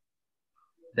structure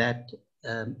that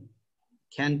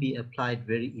can be applied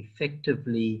very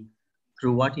effectively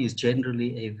through what is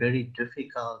generally a very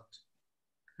difficult,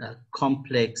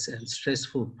 complex and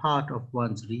stressful part of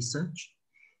one's research.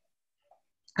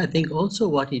 I think also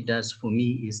what it does for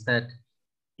me is that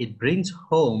it brings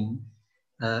home,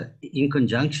 in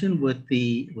conjunction with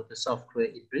the software,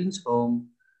 it brings home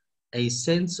a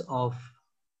sense of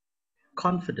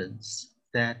confidence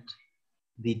that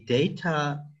the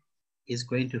data is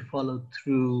going to follow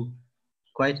through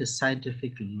quite a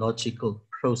scientific, logical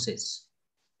process.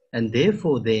 And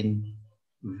therefore then,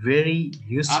 very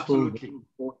useful, very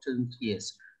important,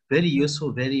 yes, very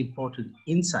useful, very important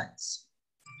insights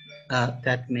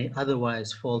that may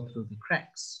otherwise fall through the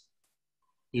cracks.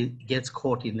 It gets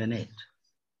caught in the net.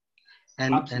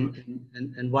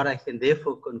 And what I can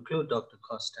therefore conclude, Dr.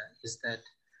 Costa, is that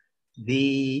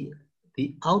the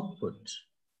output,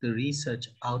 the research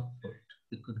output,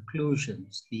 the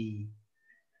conclusions,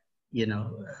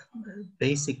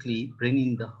 basically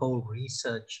bringing the whole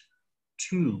research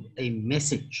to a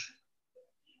message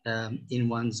in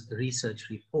one's research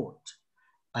report,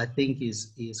 I think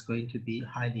is going to be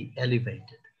highly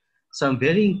elevated. So I'm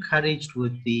very encouraged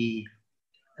with the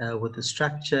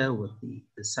structure, with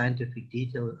the scientific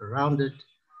detail around it.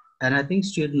 And I think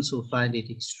students will find it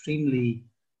extremely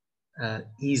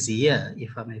easier,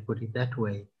 if I may put it that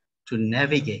way, to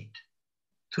navigate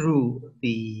through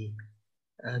the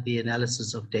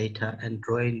analysis of data and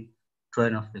drawing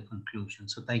off the conclusion.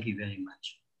 So thank you very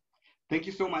much. Thank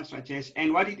you so much, Rajesh.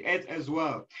 And what it adds as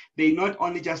well, they're not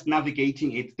only just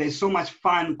navigating it, there's so much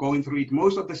fun going through it.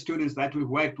 Most of the students that we've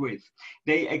worked with,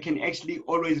 they can actually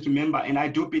always remember, and I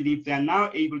do believe they're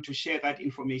now able to share that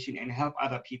information and help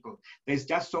other people. There's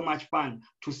just so much fun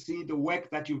to see the work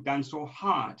that you've done so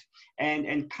hard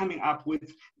and coming up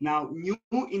with now new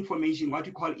information, what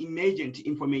we call emergent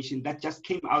information that just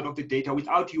came out of the data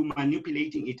without you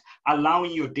manipulating it,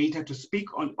 allowing your data to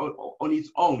speak on its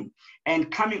own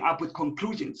and coming up with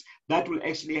conclusions that will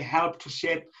actually help to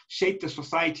shape the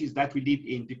societies that we live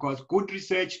in, because good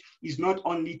research is not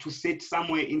only to sit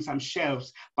somewhere in some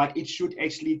shelves, but it should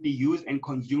actually be used and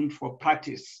consumed for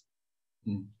practice.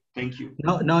 Thank you.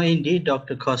 No, indeed,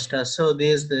 Dr. Costa. So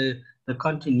there's the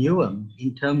continuum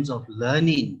in terms of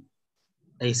learning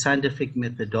a scientific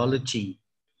methodology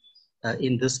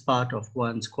in this part of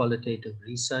one's qualitative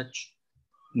research,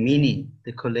 meaning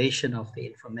the collation of the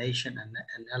information and the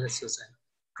analysis and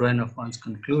drawing of one's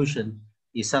conclusion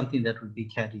is something that will be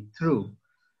carried through.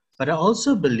 But I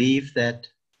also believe that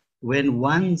when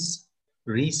one's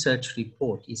research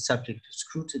report is subject to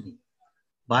scrutiny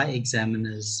by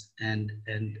examiners and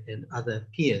other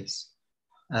peers,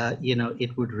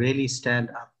 it would really stand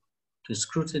up to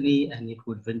scrutiny and it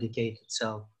would vindicate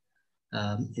itself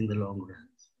in the long run.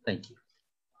 Thank you.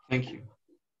 Thank you.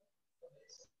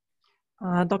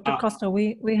 Dr. Costa,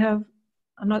 we have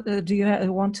another, do you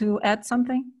want to add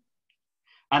something?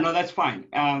 No, that's fine.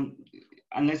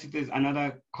 Unless if there's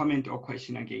another comment or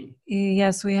question again.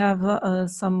 Yes, we have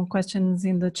some questions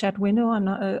in the chat window.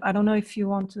 I don't know if you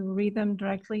want to read them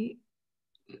directly.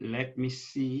 Let me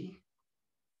see.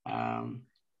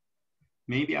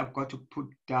 Maybe I've got to put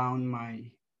down my,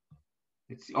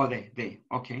 let's see. Oh, there,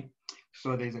 okay.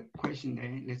 So there's a question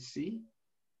there, let's see.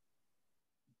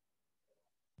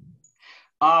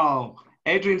 Oh,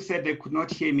 Adrian said they could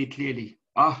not hear me clearly.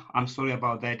 Oh, I'm sorry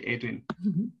about that, Adrian.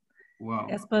 Wow.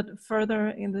 Yes, but further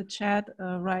in the chat,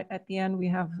 right at the end, we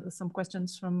have some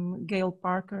questions from Gail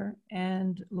Parker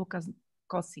and Lucas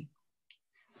Cossi.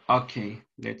 Okay,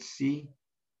 let's see.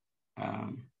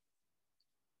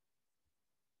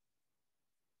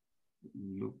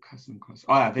 Lucas and Costa.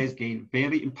 Oh, yeah, there's Gail.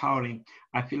 Very empowering.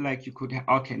 I feel like you could have,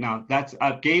 okay, now that's,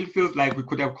 Gail feels like we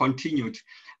could have continued.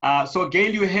 So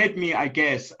Gail, you heard me, I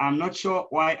guess. I'm not sure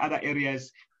why other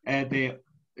areas, the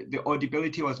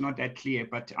audibility was not that clear,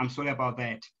 but I'm sorry about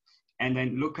that. And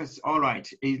then Lucas, all right.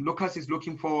 Lucas is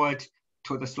looking forward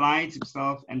to the slides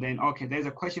himself. And then, okay, there's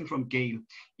a question from Gail.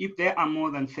 If there are more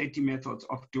than 30 methods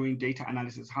of doing data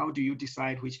analysis, how do you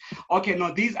decide which? Okay,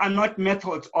 no, these are not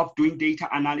methods of doing data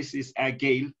analysis,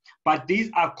 Gail, but these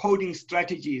are coding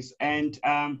strategies. And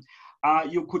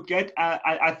you could get,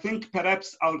 I think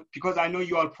perhaps, because I know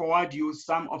I'll provide you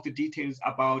some of the details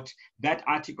about that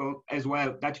article as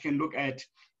well that you can look at,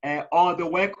 or the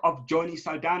work of Johnny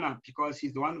Saldana, because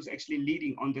he's the one who's actually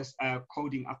leading on this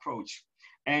coding approach,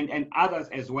 and others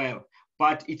as well.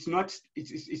 But it's not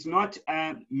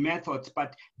methods,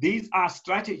 but these are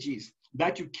strategies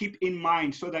that you keep in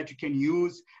mind so that you can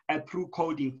use through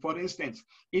coding. For instance,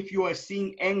 if you are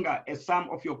seeing anger as some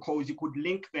of your codes, you could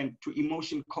link them to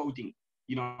emotion coding,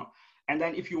 And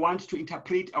then if you want to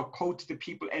interpret or quote the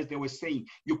people as they were saying,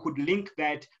 you could link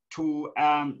that to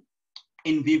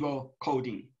in vivo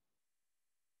coding.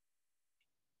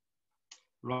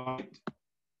 Right.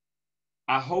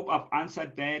 I hope I've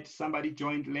answered that. Somebody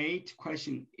joined late.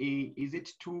 Question, is it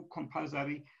too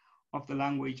compulsory of the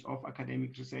language of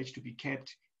academic research to be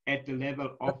kept at the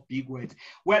level of big words?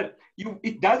 Well,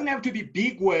 it doesn't have to be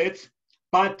big words,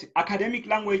 but academic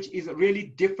language is really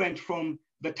different from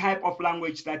the type of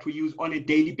language that we use on a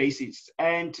daily basis.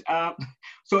 And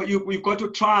so we've got to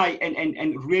try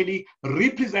and really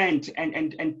represent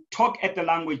and talk at the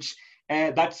language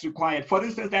that's required. For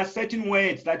instance, there are certain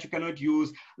words that you cannot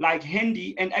use, like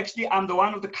handy, and actually I'm the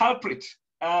one of the culprits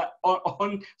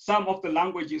on some of the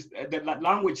languages, the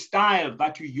language style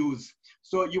that you use.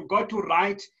 So you've got to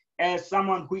write as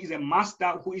someone who is a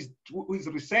master, who is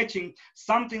researching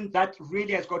something that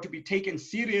really has got to be taken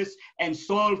serious and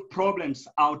solve problems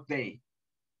out there.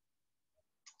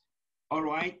 All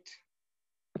right.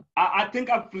 I think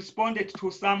I've responded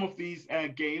to some of these,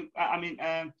 Gail.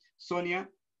 Sonia.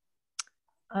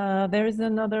 There is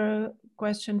another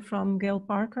question from Gail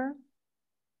Parker.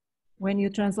 When you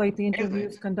translate the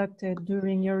interviews conducted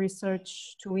during your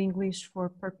research to English for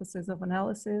purposes of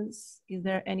analysis, is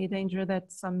there any danger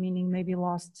that some meaning may be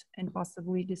lost and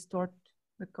possibly distort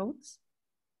the codes?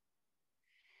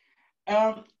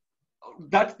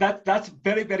 That's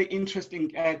very, very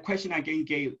interesting question again,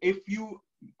 Gail.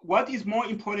 What is more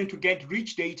important to get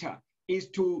rich data is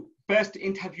to first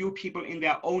interview people in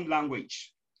their own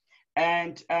language.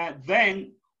 And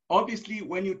then, obviously,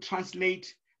 when you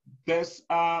translate this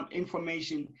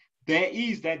information, there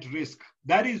is that risk.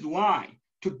 That is why,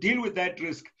 to deal with that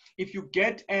risk, if you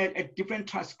get a different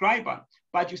transcriber,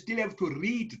 but you still have to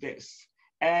read this.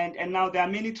 And now there are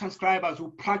many transcribers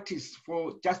who practice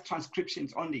for just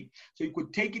transcriptions only. So you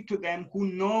could take it to them who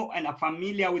know and are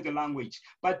familiar with the language.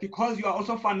 But because you are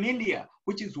also familiar,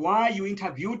 which is why you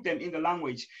interviewed them in the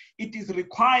language, it is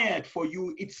required for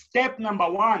you. It's step number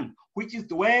 1, which is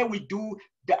where we do,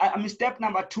 step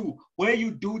number 2, where you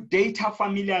do data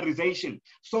familiarization.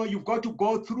 So you've got to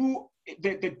go through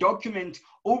the document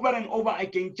over and over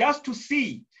again just to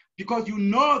see, because you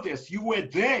know this, you were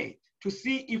there, to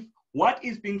see if what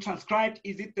is being transcribed,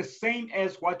 is it the same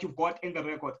as what you've got in the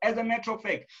record? As a matter of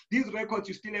fact, these records,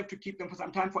 you still have to keep them for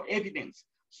some time for evidence.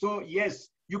 So yes,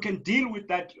 you can deal with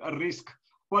that risk.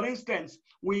 For instance,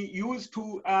 we used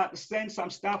to send some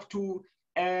stuff to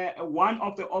one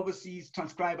of the overseas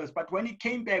transcribers, but when it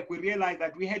came back, we realized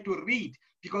that we had to read,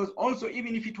 because also,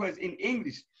 even if it was in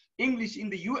English in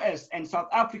the US and South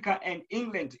Africa and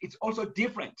England, it's also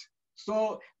different.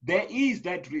 So there is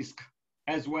that risk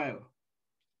as well.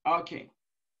 Okay.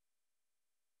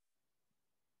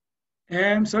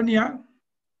 Sonia?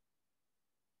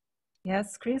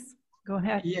 Yes, Chris, go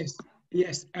ahead. Yes.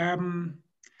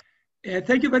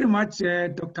 Thank you very much,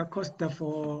 Dr. Costa,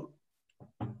 for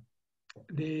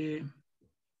the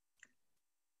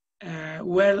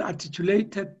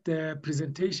well-articulated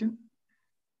presentation.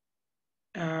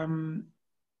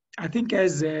 I think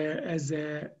as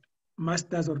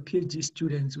masters or PhD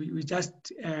students, we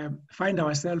just find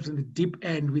ourselves in the deep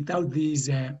end without these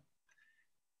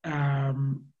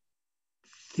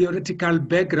theoretical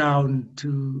background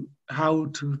to how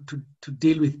to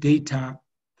deal with data.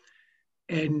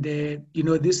 And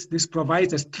this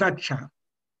provides a structure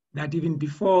that even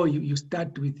before you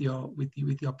start with your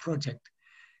project,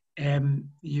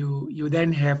 you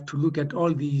then have to look at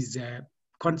all these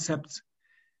concepts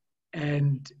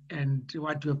and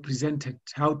what you have presented,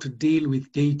 how to deal with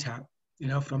data,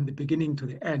 from the beginning to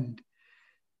the end.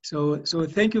 So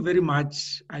thank you very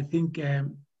much. I think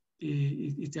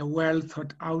it's a well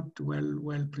thought out,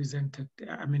 well presented,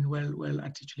 well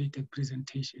articulated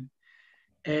presentation.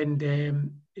 And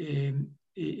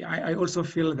I also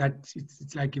feel that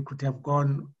it's like you could have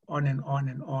gone on and on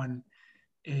and on.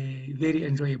 Very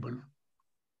enjoyable.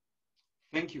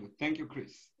 Thank you,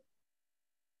 Chris.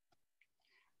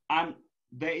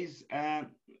 There is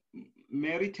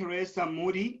Mary Teresa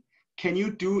Moody. Can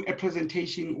you do a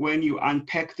presentation when you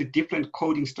unpack the different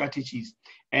coding strategies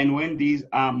and when these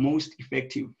are most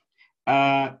effective?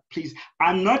 Please,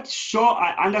 I'm not sure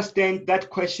I understand that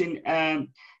question,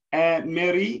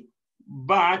 Mary,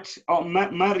 but,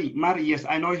 Mary, yes,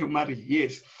 I know you, Mary,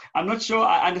 yes. I'm not sure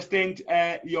I understand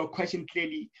your question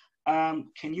clearly.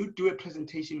 Can you do a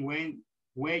presentation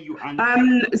where you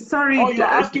sorry. Oh, you're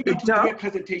asking me to do a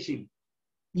presentation.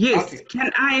 Yes. Okay. Can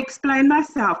I explain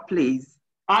myself, please?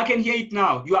 I can hear it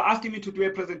now. You are asking me to do a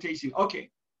presentation. Okay.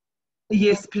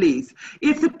 Yes, please.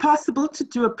 Is it possible to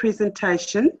do a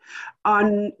presentation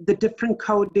on the different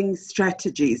coding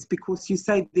strategies? Because you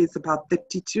say there's about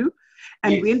 32.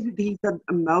 And Yes. when these are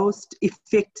most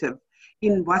effective,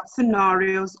 in what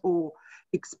scenarios, or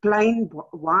explain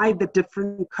why the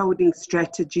different coding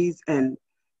strategies, and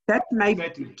that may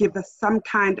Certainly. give us some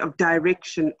kind of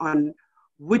direction on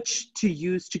which to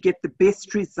use to get the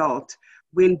best result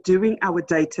when doing our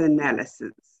data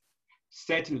analysis.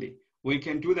 Certainly. We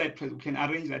can do that. We can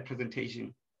arrange that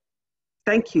presentation.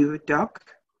 Thank you, Doc.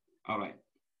 All right.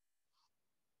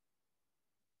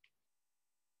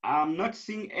 I'm not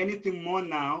seeing anything more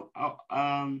now.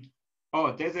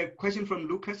 Oh, there's a question from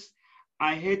Lucas.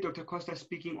 I heard Dr. Costa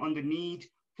speaking on the need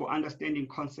for understanding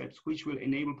concepts which will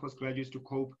enable postgraduates to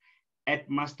cope at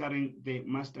mastering the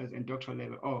master's and doctoral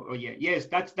level. Oh yeah, yes,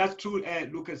 that's true,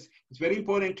 Lucas. It's very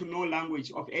important to know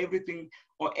language of everything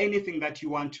or anything that you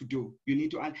want to do. You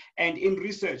need to, and in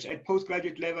research at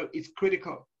postgraduate level, it's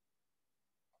critical.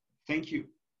 Thank you.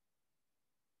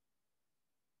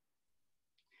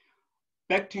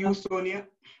 Back to you, Sonia.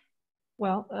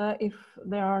 Well, if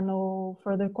there are no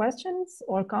further questions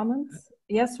or comments,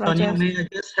 yes, Sonia, Rajesh. may I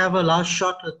just have a last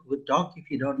shot with Doc, if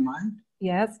you don't mind?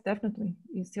 Yes, definitely.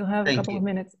 You still have a couple of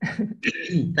minutes.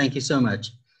 Thank you so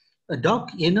much.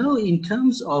 Doc, you know, in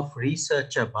terms of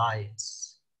researcher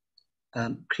bias,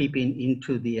 creeping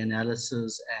into the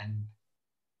analysis and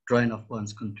drawing of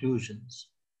one's conclusions.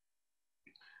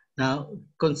 Now,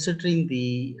 considering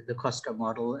the Costa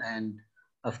model and,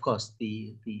 of course,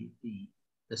 the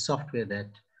software that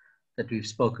we've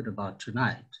spoken about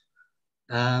tonight,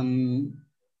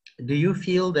 do you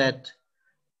feel that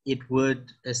it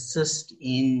would assist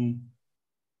in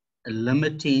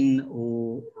limiting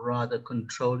or rather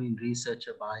controlling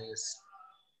researcher bias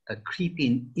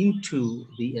creeping into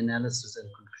the analysis and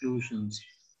conclusions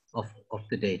of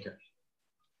the data?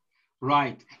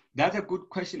 Right. That's a good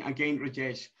question again,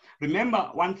 Rajesh. Remember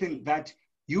one thing, that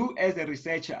you as a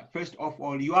researcher, first of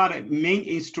all, you are a main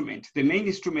instrument. The main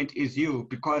instrument is you,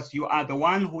 because you are the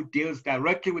one who deals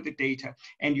directly with the data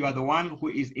and you are the one who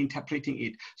is interpreting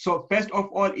it. So first of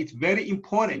all, it's very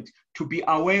important to be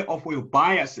aware of your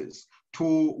biases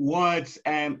towards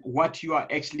what you are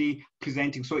actually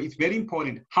presenting. So it's very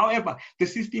important. However, the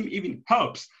system even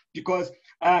helps because,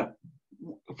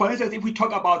 for instance, if we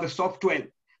talk about the software,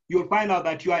 you'll find out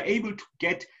that you are able to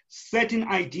get certain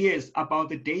ideas about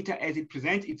the data as it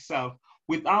presents itself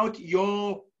without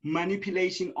your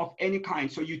manipulation of any kind.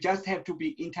 So you just have to be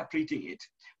interpreting it.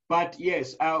 But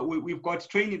yes, we've got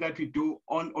training that we do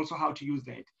on also how to use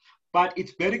that. But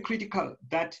it's very critical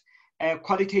that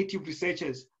qualitative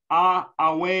researchers are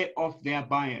aware of their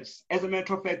bias. As a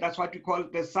matter of fact, that's what we call,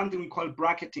 there's something we call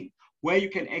bracketing, where you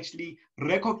can actually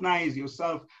recognize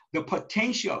yourself, the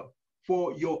potential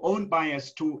for your own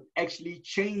bias to actually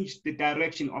change the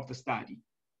direction of the study.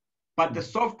 But the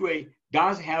software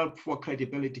does help for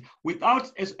credibility.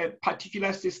 Without a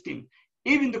particular system,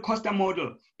 even the Costa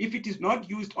model, if it is not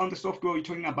used on the software we're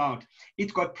talking about,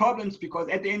 it's got problems, because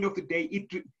at the end of the day,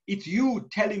 it's you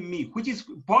telling me, which is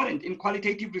important in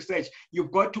qualitative research.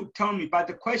 You've got to tell me, but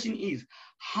the question is,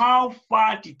 how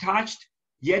far detached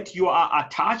yet you are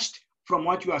attached from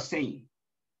what you are saying?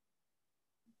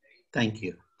 Thank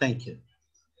you. Thank you.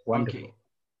 Wonderful. Okay.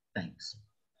 Thanks.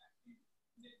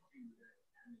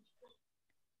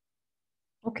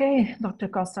 Okay, Dr.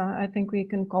 Costa, I think we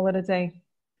can call it a day,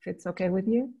 if it's okay with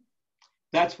you.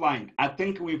 That's fine. I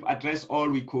think we've addressed all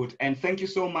we could. And thank you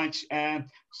so much,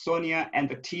 Sonia and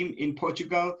the team in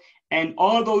Portugal, and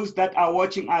all those that are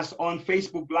watching us on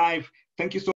Facebook Live. Thank you so